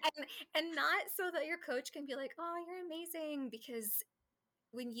do. And not so that your coach can be like, oh, you're amazing. Because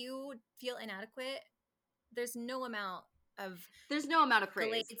when you feel inadequate, there's no amount of There's no amount of accolades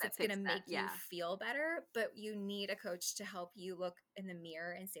praise that that's going to fixed that. make you Yeah. feel better, but you need a coach to help you look in the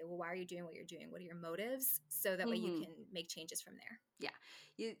mirror and say, well, why are you doing what you're doing? What are your motives? So that way you Mm-hmm. can make changes from there.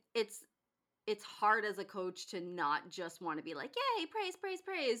 Yeah. It's hard as a coach to not just want to be like, yay, praise, praise,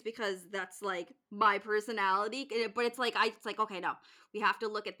 praise, because that's like my personality. But it's like, okay, no, we have to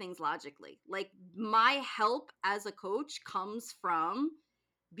look at things logically. Like, my help as a coach comes from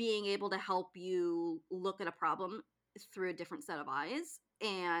being able to help you look at a problem through a different set of eyes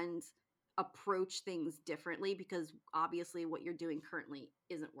and approach things differently, because obviously what you're doing currently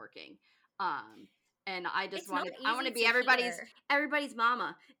isn't working. Um, and It's not I want to easy be to hear. everybody's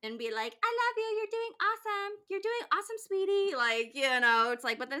mama and be like, I love you, you're doing awesome, sweetie. Like, it's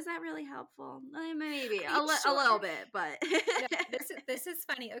like, but is that really helpful? Maybe Are you a sure? little bit, but No, this is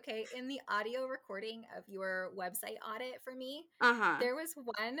funny. Okay, in the audio recording of your website audit for me, uh-huh. there was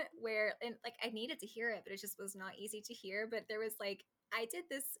one where, and like I needed to hear it, but it just was not easy to hear. But there was like, I did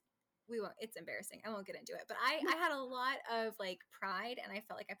this. We won't. It's embarrassing. I won't get into it. But I had a lot of like pride, and I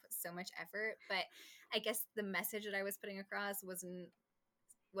felt like I put so much effort. But I guess the message that I was putting across wasn't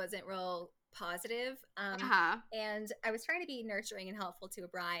real positive. Uh-huh. And I was trying to be nurturing and helpful to a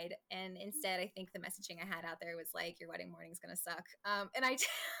bride, and instead, I think the messaging I had out there was like, "Your wedding morning is gonna suck," and I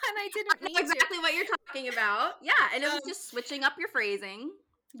and I didn't mean to. Exactly what you're talking about. Yeah, and it was Um, just switching up your phrasing.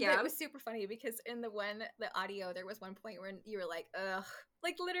 but it Yeah. was super funny because in the audio, there was one point where you were like, "Ugh,"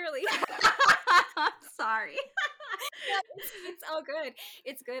 like literally. I'm sorry. No, it's all good.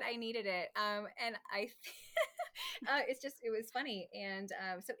 It's good. I needed it. And I, it's just, it was funny. And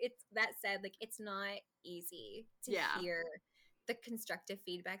so it's that said, like, it's not easy to Yeah, hear the constructive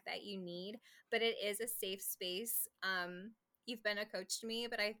feedback that you need, but it is a safe space. You've been a coach to me,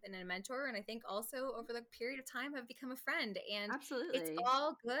 but I've been a mentor. And I think also over the period of time, I've become a friend. And it's absolutely.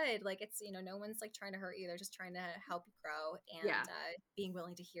 all good. Like, it's, no one's like trying to hurt you. They're just trying to help you grow, Yeah. and being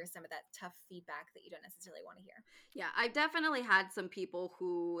willing to hear some of that tough feedback that you don't necessarily want to hear. Yeah, I've definitely had some people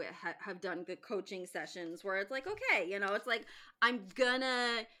who have done good coaching sessions where it's like, okay, it's like, I'm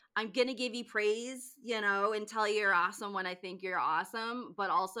gonna I'm gonna give you praise, and tell you you're awesome when I think you're awesome, but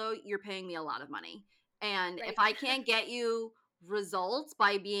also you're paying me a lot of money. And if Right. I can't get you results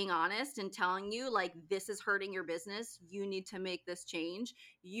by being honest and telling you like, this is hurting your business, you need to make this change.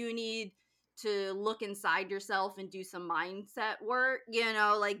 You need to look inside yourself and do some mindset work,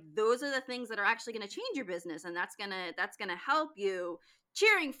 like, those are the things that are actually going to change your business, and that's going to help you.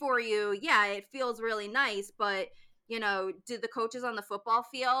 Cheering for you, yeah, it feels really nice, but do the coaches on the football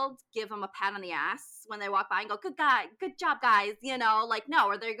field give them a pat on the ass when they walk by and go, good job guys, like, no,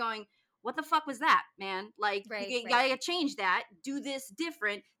 or they're going, what the fuck was that, man? Like, Right, you right. gotta change that, do this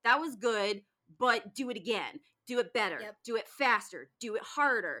different, that was good, but do it again, do it better, Yep. do it faster, do it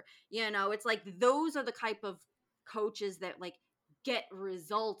harder. It's like, those are the type of coaches that like get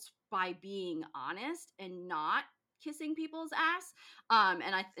results by being honest and not kissing people's ass. And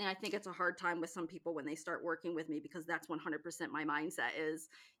I think it's a hard time with some people when they start working with me, because that's 100% my mindset is,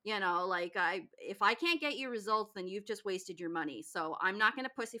 like, if I can't get you results, then you've just wasted your money. So I'm not going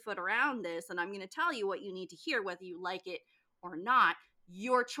to pussyfoot around this, and I'm going to tell you what you need to hear, whether you like it or not.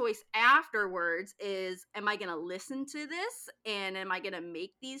 Your choice afterwards is, am I going to listen to this and am I going to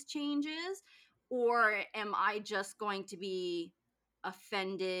make these changes, or am I just going to be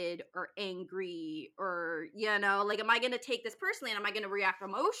offended or angry, or like, am I going to take this personally and am I going to react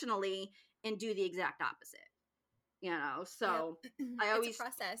emotionally and do the exact opposite? Yep. So I It's a always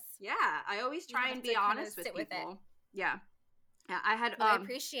process. yeah, I always You try have and to be kind of honest with sit with it. people. Yeah. Yeah, I had Well, I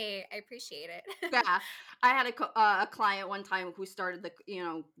appreciate it. yeah, I had a client one time who started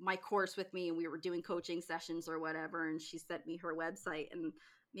my course with me, and we were doing coaching sessions or whatever, and she sent me her website, and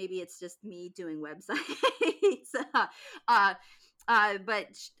maybe it's just me doing websites. uh, but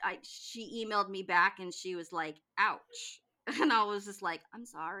she emailed me back and she was like, ouch. And I was just like, I'm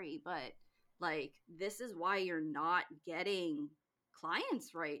sorry, but like, this is why you're not getting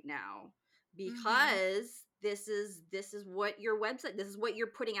clients right now, Hmm. because this is what your website, this is what you're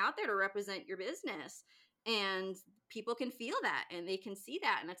putting out there to represent your business, and people can feel that and they can see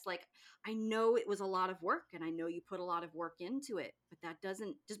that. And it's like, I know it was a lot of work and I know you put a lot of work into it, but that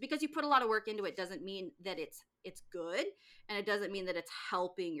doesn't, just because you put a lot of work into it doesn't mean that it's good. And it doesn't mean that it's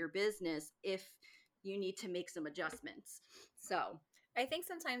helping your business if you need to make some adjustments. So I think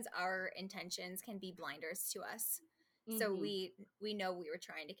sometimes our intentions can be blinders to us. So mhm. we know we were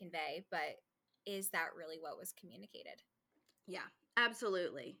trying to convey, but is that really what was communicated? Yeah,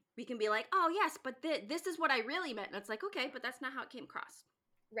 absolutely. We can be like, oh yes, but this is what I really meant. And it's like, okay, but that's not how it came across.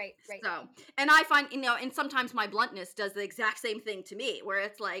 Right, right. So, and I find, and sometimes my bluntness does the exact same thing to me, where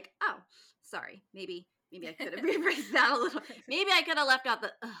it's like, oh, sorry, maybe I could have rephrased that a little. Maybe I could have left out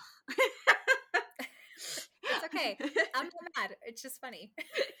the. Ugh. It's okay. I'm not mad. It's just funny.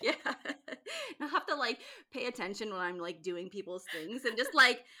 Yeah. I have to like pay attention when I'm like doing people's things and just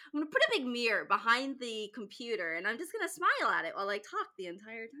like I'm gonna put a big mirror behind the computer and I'm just gonna smile at it while I talk the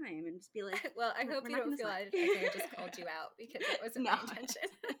entire time and just be like, Well, I hope we're you not don't gonna feel smile. like I just called you out because it wasn't No. my intention.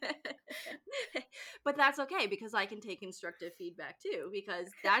 But that's okay because I can take constructive feedback too, because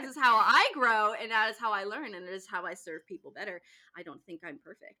that is how I grow and that is how I learn and it is how I serve people better. I don't think I'm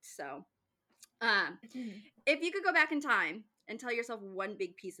perfect. So um if you could go back in time and tell yourself one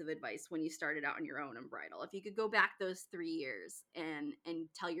big piece of advice when you started out on your own in bridal, if you could go back those 3 years and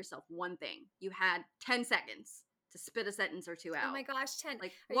tell yourself one thing, you had 10 seconds to spit a sentence or two Oh out. my gosh, 10.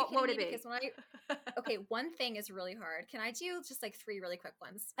 Like Are you what kidding would me? it Because be? when okay, one thing is really hard. Can I do just like three really quick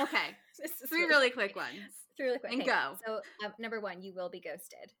ones? Okay, This is three really really funny. quick ones Three really quick. and Okay, go. so number one, you will be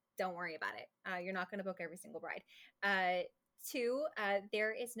ghosted. Don't worry about it. You're not going to book every single bride. Two,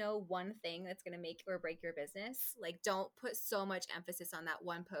 there is no one thing that's going to make or break your business. Like, don't put so much emphasis on that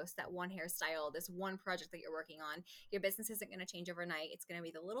one post, that one hairstyle, this one project that you're working on. Your business isn't going to change overnight. It's going to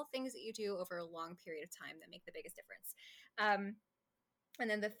be the little things that you do over a long period of time that make the biggest difference. And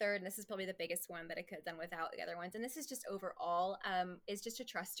then the third, and this is probably the biggest one that I could have done without the other ones, and this is just overall, is just to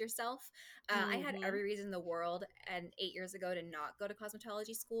trust yourself. I had Mm-hmm. every reason in the world, and 8 years ago, to not go to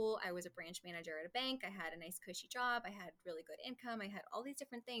cosmetology school. I was a branch manager at a bank. I had a nice cushy job. I had really good income. I had all these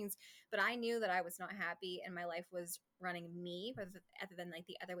different things, but I knew that I was not happy, and my life was running me rather than like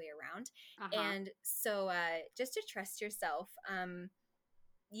the other way around. Uh-huh. And so, just to trust yourself.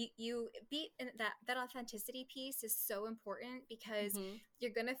 You be that authenticity piece is so important because Mm-hmm.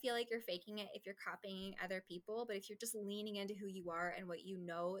 you're gonna feel like you're faking it if you're copying other people, but if you're just leaning into who you are and what you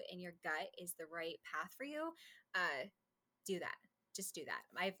know in your gut is the right path for you, do that. Just do that.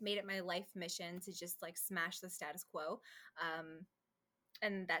 I've made it my life mission to just like smash the status quo,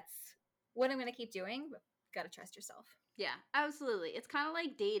 and that's what I'm gonna keep doing. But gotta trust yourself. Yeah, absolutely. It's kind of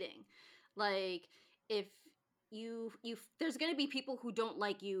like dating. Like if you there's going to be people who don't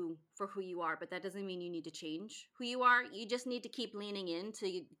like you for who you are, but that doesn't mean you need to change who you are. You just need to keep leaning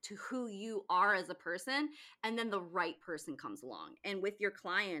into to who you are as a person and then the right person comes along. And with your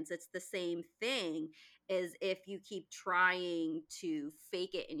clients, it's the same thing as if you keep trying to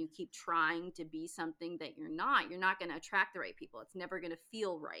fake it and you keep trying to be something that you're not going to attract the right people. It's never going to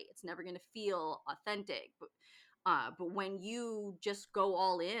feel right. It's never going to feel authentic. But when you just go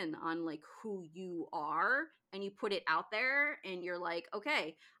all in on like who you are and you put it out there and you're like,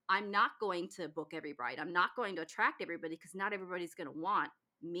 okay, I'm not going to book every bride. I'm not going to attract everybody because not everybody's going to want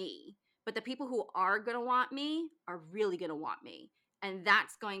me. But the people who are going to want me are really going to want me. And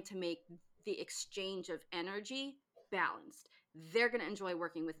that's going to make the exchange of energy balanced. They're going to enjoy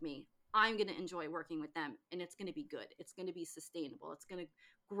working with me. I'm going to enjoy working with them and it's going to be good. It's going to be sustainable. It's going to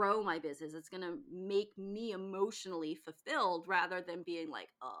grow my business. It's going to make me emotionally fulfilled rather than being like,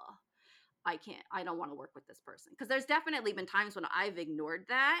 oh, I don't want to work with this person. Because there's definitely been times when I've ignored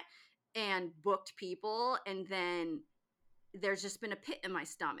that and booked people. And then there's just been a pit in my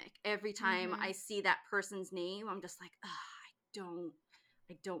stomach. Every time Mm-hmm. I see that person's name, I'm just like,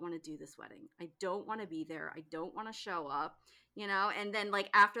 I don't want to do this wedding. I don't want to be there. I don't want to show up, and then like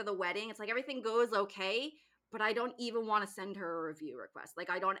after the wedding, it's like everything goes okay, but I don't even want to send her a review request. Like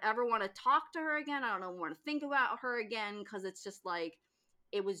I don't ever want to talk to her again. I don't want to think about her again because it's just like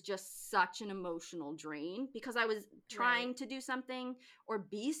it was just such an emotional drain because I was Right. trying to do something or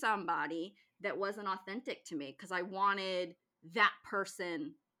be somebody that wasn't authentic to me because I wanted that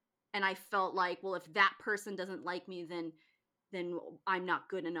person and I felt like, well, if that person doesn't like me, then I'm not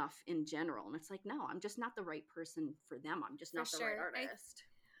good enough in general. And it's like, no, I'm just not the right person for them. I'm just For not the right sure. artist.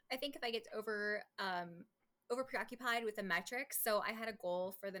 I think if I get over preoccupied with the metrics, so I had a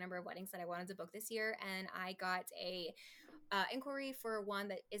goal for the number of weddings that I wanted to book this year, and I got a inquiry for one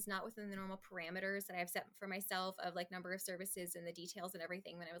that is not within the normal parameters that I've set for myself of like number of services and the details and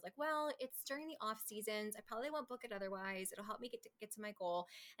everything. When I was like, well, it's during the off seasons, I probably won't book it otherwise. It'll help me get to my goal.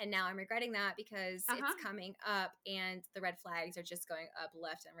 And now I'm regretting that because it's Uh-huh. coming up and the red flags are just going up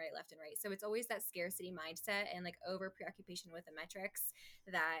left and right, left and right. So it's always that scarcity mindset and like over preoccupation with the metrics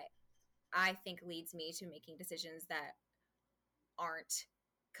that I think leads me to making decisions that aren't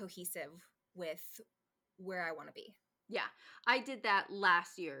cohesive with where I want to be. Yeah, I did that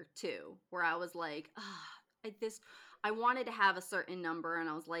last year too, where I was like, ah, I wanted to have a certain number, and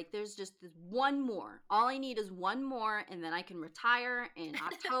I was like, there's just this one more. All I need is one more, and then I can retire in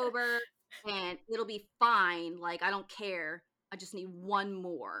October, and it'll be fine. Like, I don't care. I just need one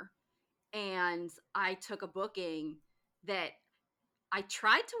more. And I took a booking that I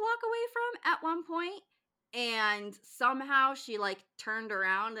tried to walk away from at one point, and somehow she like turned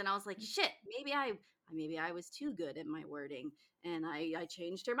around, and I was like, shit, maybe I was too good at my wording, and I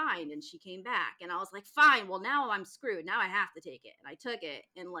changed her mind, and she came back, and I was like, fine, well, now I'm screwed. Now I have to take it. And I took it,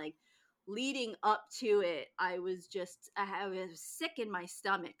 and like leading up to it, I was sick in my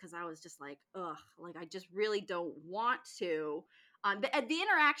stomach because I was just like, ugh, like I just really don't want to. The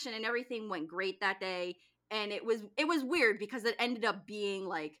interaction and everything went great that day, and it was weird because it ended up being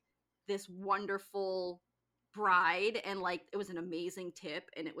like this wonderful bride, and like it was an amazing tip,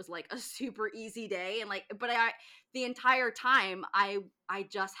 and it was like a super easy day, and like but I the entire time I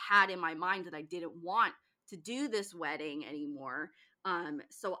just had in my mind that I didn't want to do this wedding anymore.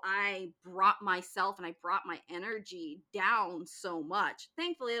 So I brought myself and I brought my energy down so much.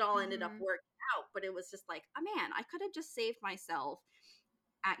 Thankfully it all ended up Mm-hmm. working out, but it was just like, oh man, I could have just saved myself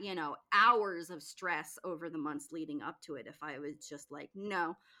at hours of stress over the months leading up to it if I was just like,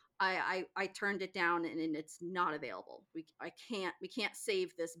 no, I turned it down, and it's not available. We can't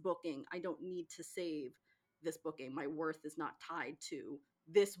save this booking. I don't need to save this booking. My worth is not tied to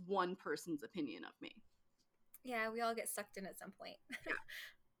this one person's opinion of me. Yeah, we all get sucked in at some point. Yeah.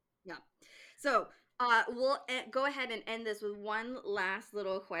 Yeah. So we'll go ahead and end this with one last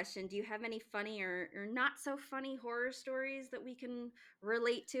little question. Do you have any funny or not so funny horror stories that we can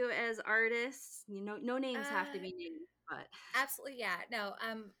relate to as artists? No names have to Uh, be named, but Absolutely, yeah. No,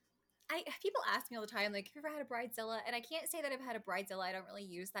 I people ask me all the time, like, have you ever had a bridezilla? And I can't say that I've had a bridezilla. I don't really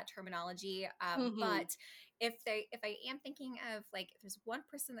use that terminology. hmm But if I am thinking of like, if there's one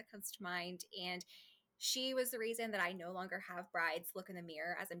person that comes to mind, and she was the reason that I no longer have brides look in the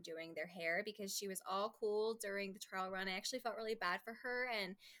mirror as I'm doing their hair because she was all cool during the trial run. I actually felt really bad for her,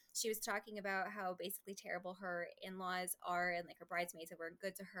 and she was talking about how basically terrible her in-laws are and like her bridesmaids that were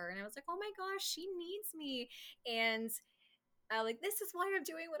good to her. And I was like, oh my gosh, she needs me. And like, this is why I'm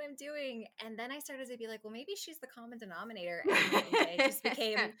doing what I'm doing. And then I started to be like, well, maybe she's the common denominator. And it just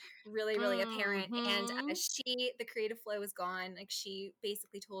became really, really apparent. And hmm the creative flow was gone. Like, she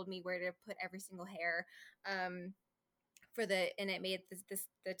basically told me where to put every single hair. Um, and it made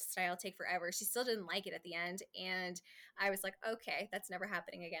the style take forever. She still didn't like it at the end, and I was like, okay, that's never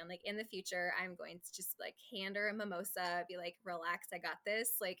happening again. Like, in the future, I'm going to just like hand her a mimosa, be like, relax, I got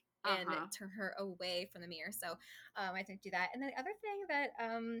this, like, and uh-huh. turn her away from the mirror. So I didn't do that. And the other thing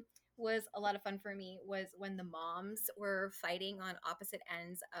that was a lot of fun for me was when the moms were fighting on opposite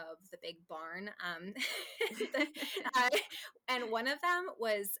ends of the big barn. The, uh, and one of them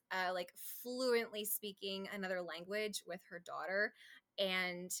was like fluently speaking another language with her daughter,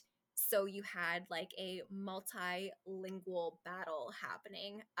 and so you had like a multilingual battle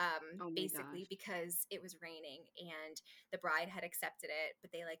happening, Oh my basically gosh. because it was raining and the bride had accepted it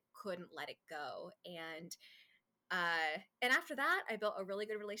but they like couldn't let it go. And after that, I built a really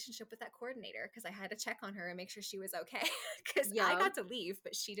good relationship with that coordinator because I had to check on her and make sure she was okay because I Yup. got to leave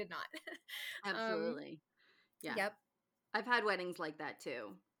but she did not. um Absolutely. Yeah. yep. I've had weddings like that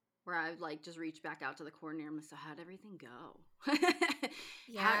too, where I've like just reached back out to the coordinator and so how'd everything go?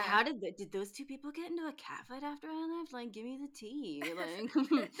 Yeah. Did those two people get into a cat fight after I left? Like, give me the tea.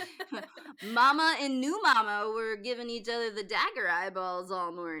 Like, Mama and new Mama were giving each other the dagger eyeballs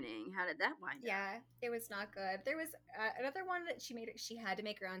all morning. How did that wind up? Yeah, it was not good. There was another one that she had to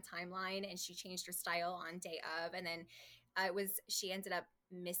make her own timeline, and she changed her style on day of, and then she ended up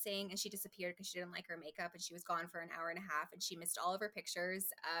missing, and she disappeared because she didn't like her makeup, and she was gone for an hour and a half, and she missed all of her pictures.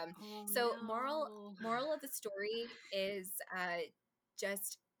 Oh So no. moral of the story is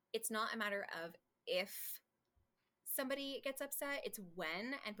just, it's not a matter of if somebody gets upset, it's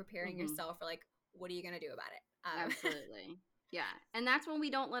when, and preparing hmm yourself for like, what are you gonna do about it? Absolutely. Yeah. And that's when we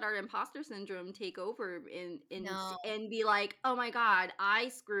don't let our imposter syndrome take over and No. and be like, "Oh my god, I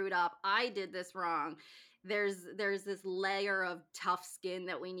screwed up. I did this wrong." there's this layer of tough skin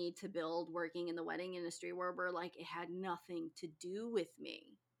that we need to build working in the wedding industry, where we're like, it had nothing to do with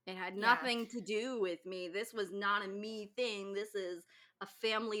me. It had Yeah. nothing to do with me. This was not a me thing. This is a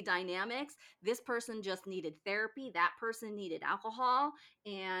family dynamics. This person just needed therapy. That person needed alcohol.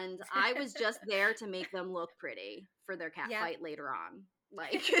 And I was just there to make them look pretty for their cat Yep. fight later on.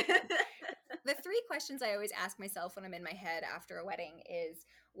 Like, The three questions I always ask myself when I'm in my head after a wedding is,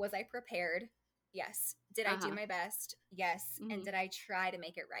 was I prepared? Yes. Did I do uh-huh. my best? Yes. And Mhm. did I try to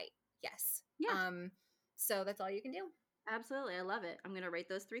make it right? Yes. Yeah. So that's all you can do. Absolutely. I love it. I'm going to write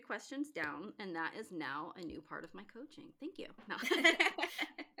those 3 questions down, and that is now a new part of my coaching. Thank you. No.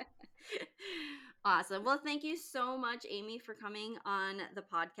 Awesome. Well, thank you so much, Amy, for coming on the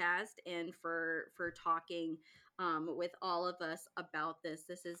podcast and for talking with all of us about this.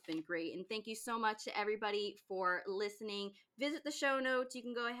 This has been great. And thank you so much to everybody for listening. Visit the show notes. You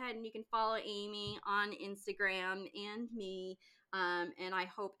can go ahead and you can follow Amy on Instagram and me. And I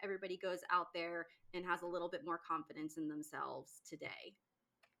hope everybody goes out there and has a little bit more confidence in themselves today.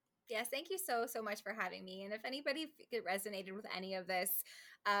 Yes, thank you so much for having me. And if anybody resonated with any of this,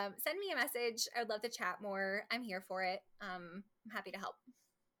 send me a message. I would love to chat more. I'm here for it. I'm happy to help.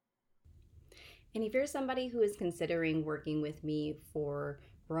 And if you're somebody who is considering working with me for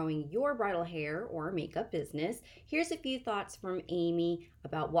growing your bridal hair or makeup business, here's a few thoughts from Amy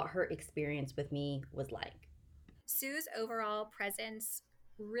about what her experience with me was like. Sue's overall presence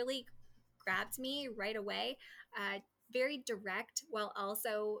really grabbed me right away. Very direct, while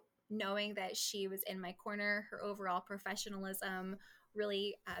also knowing that she was in my corner. Her overall professionalism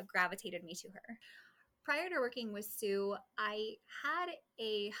really gravitated me to her. Prior to working with Sue, I had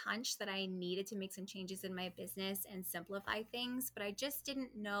a hunch that I needed to make some changes in my business and simplify things, but I just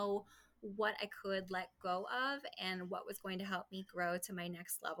didn't know what I could let go of and what was going to help me grow to my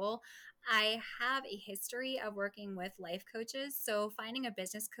next level. I have a history of working with life coaches, so finding a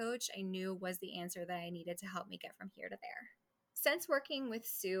business coach I knew was the answer that I needed to help me get from here to there. Since working with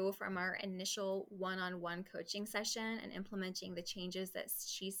Sue from our initial one-on-one coaching session and implementing the changes that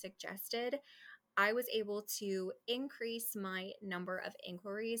she suggested, I was able to increase my number of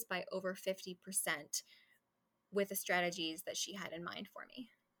inquiries by over 50% with the strategies that she had in mind for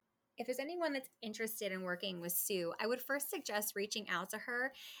me. If there's anyone that's interested in working with Sue, I would first suggest reaching out to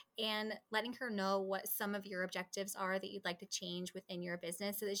her and letting her know what some of your objectives are that you'd like to change within your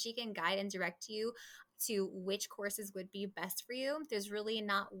business so that she can guide and direct you to which courses would be best for you. There's really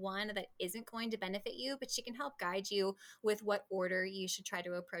not one that isn't going to benefit you, but she can help guide you with what order you should try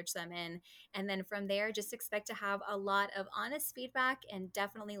to approach them in. And then from there, just expect to have a lot of honest feedback and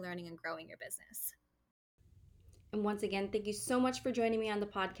definitely learning and growing your business. And once again, thank you so much for joining me on the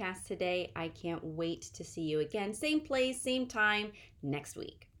podcast today. I can't wait to see you again. Same place, same time next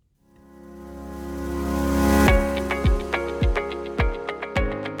week.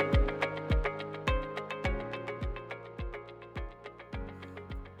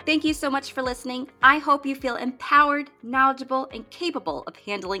 Thank you so much for listening. I hope you feel empowered, knowledgeable, and capable of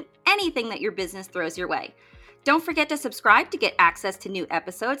handling anything that your business throws your way. Don't forget to subscribe to get access to new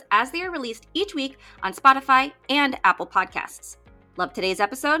episodes as they are released each week on Spotify and Apple Podcasts. Love today's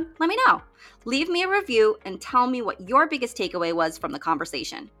episode? Let me know. Leave me a review and tell me what your biggest takeaway was from the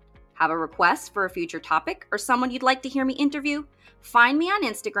conversation. Have a request for a future topic or someone you'd like to hear me interview? Find me on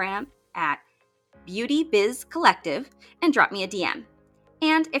Instagram at Beauty Biz Collective and drop me a DM.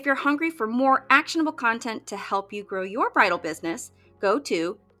 And if you're hungry for more actionable content to help you grow your bridal business, go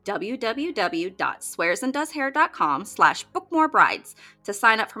to www.swearsanddoeshair.com/bookmorebrides to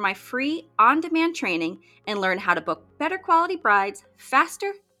sign up for my free on-demand training and learn how to book better quality brides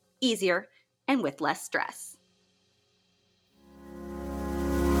faster, easier, and with less stress.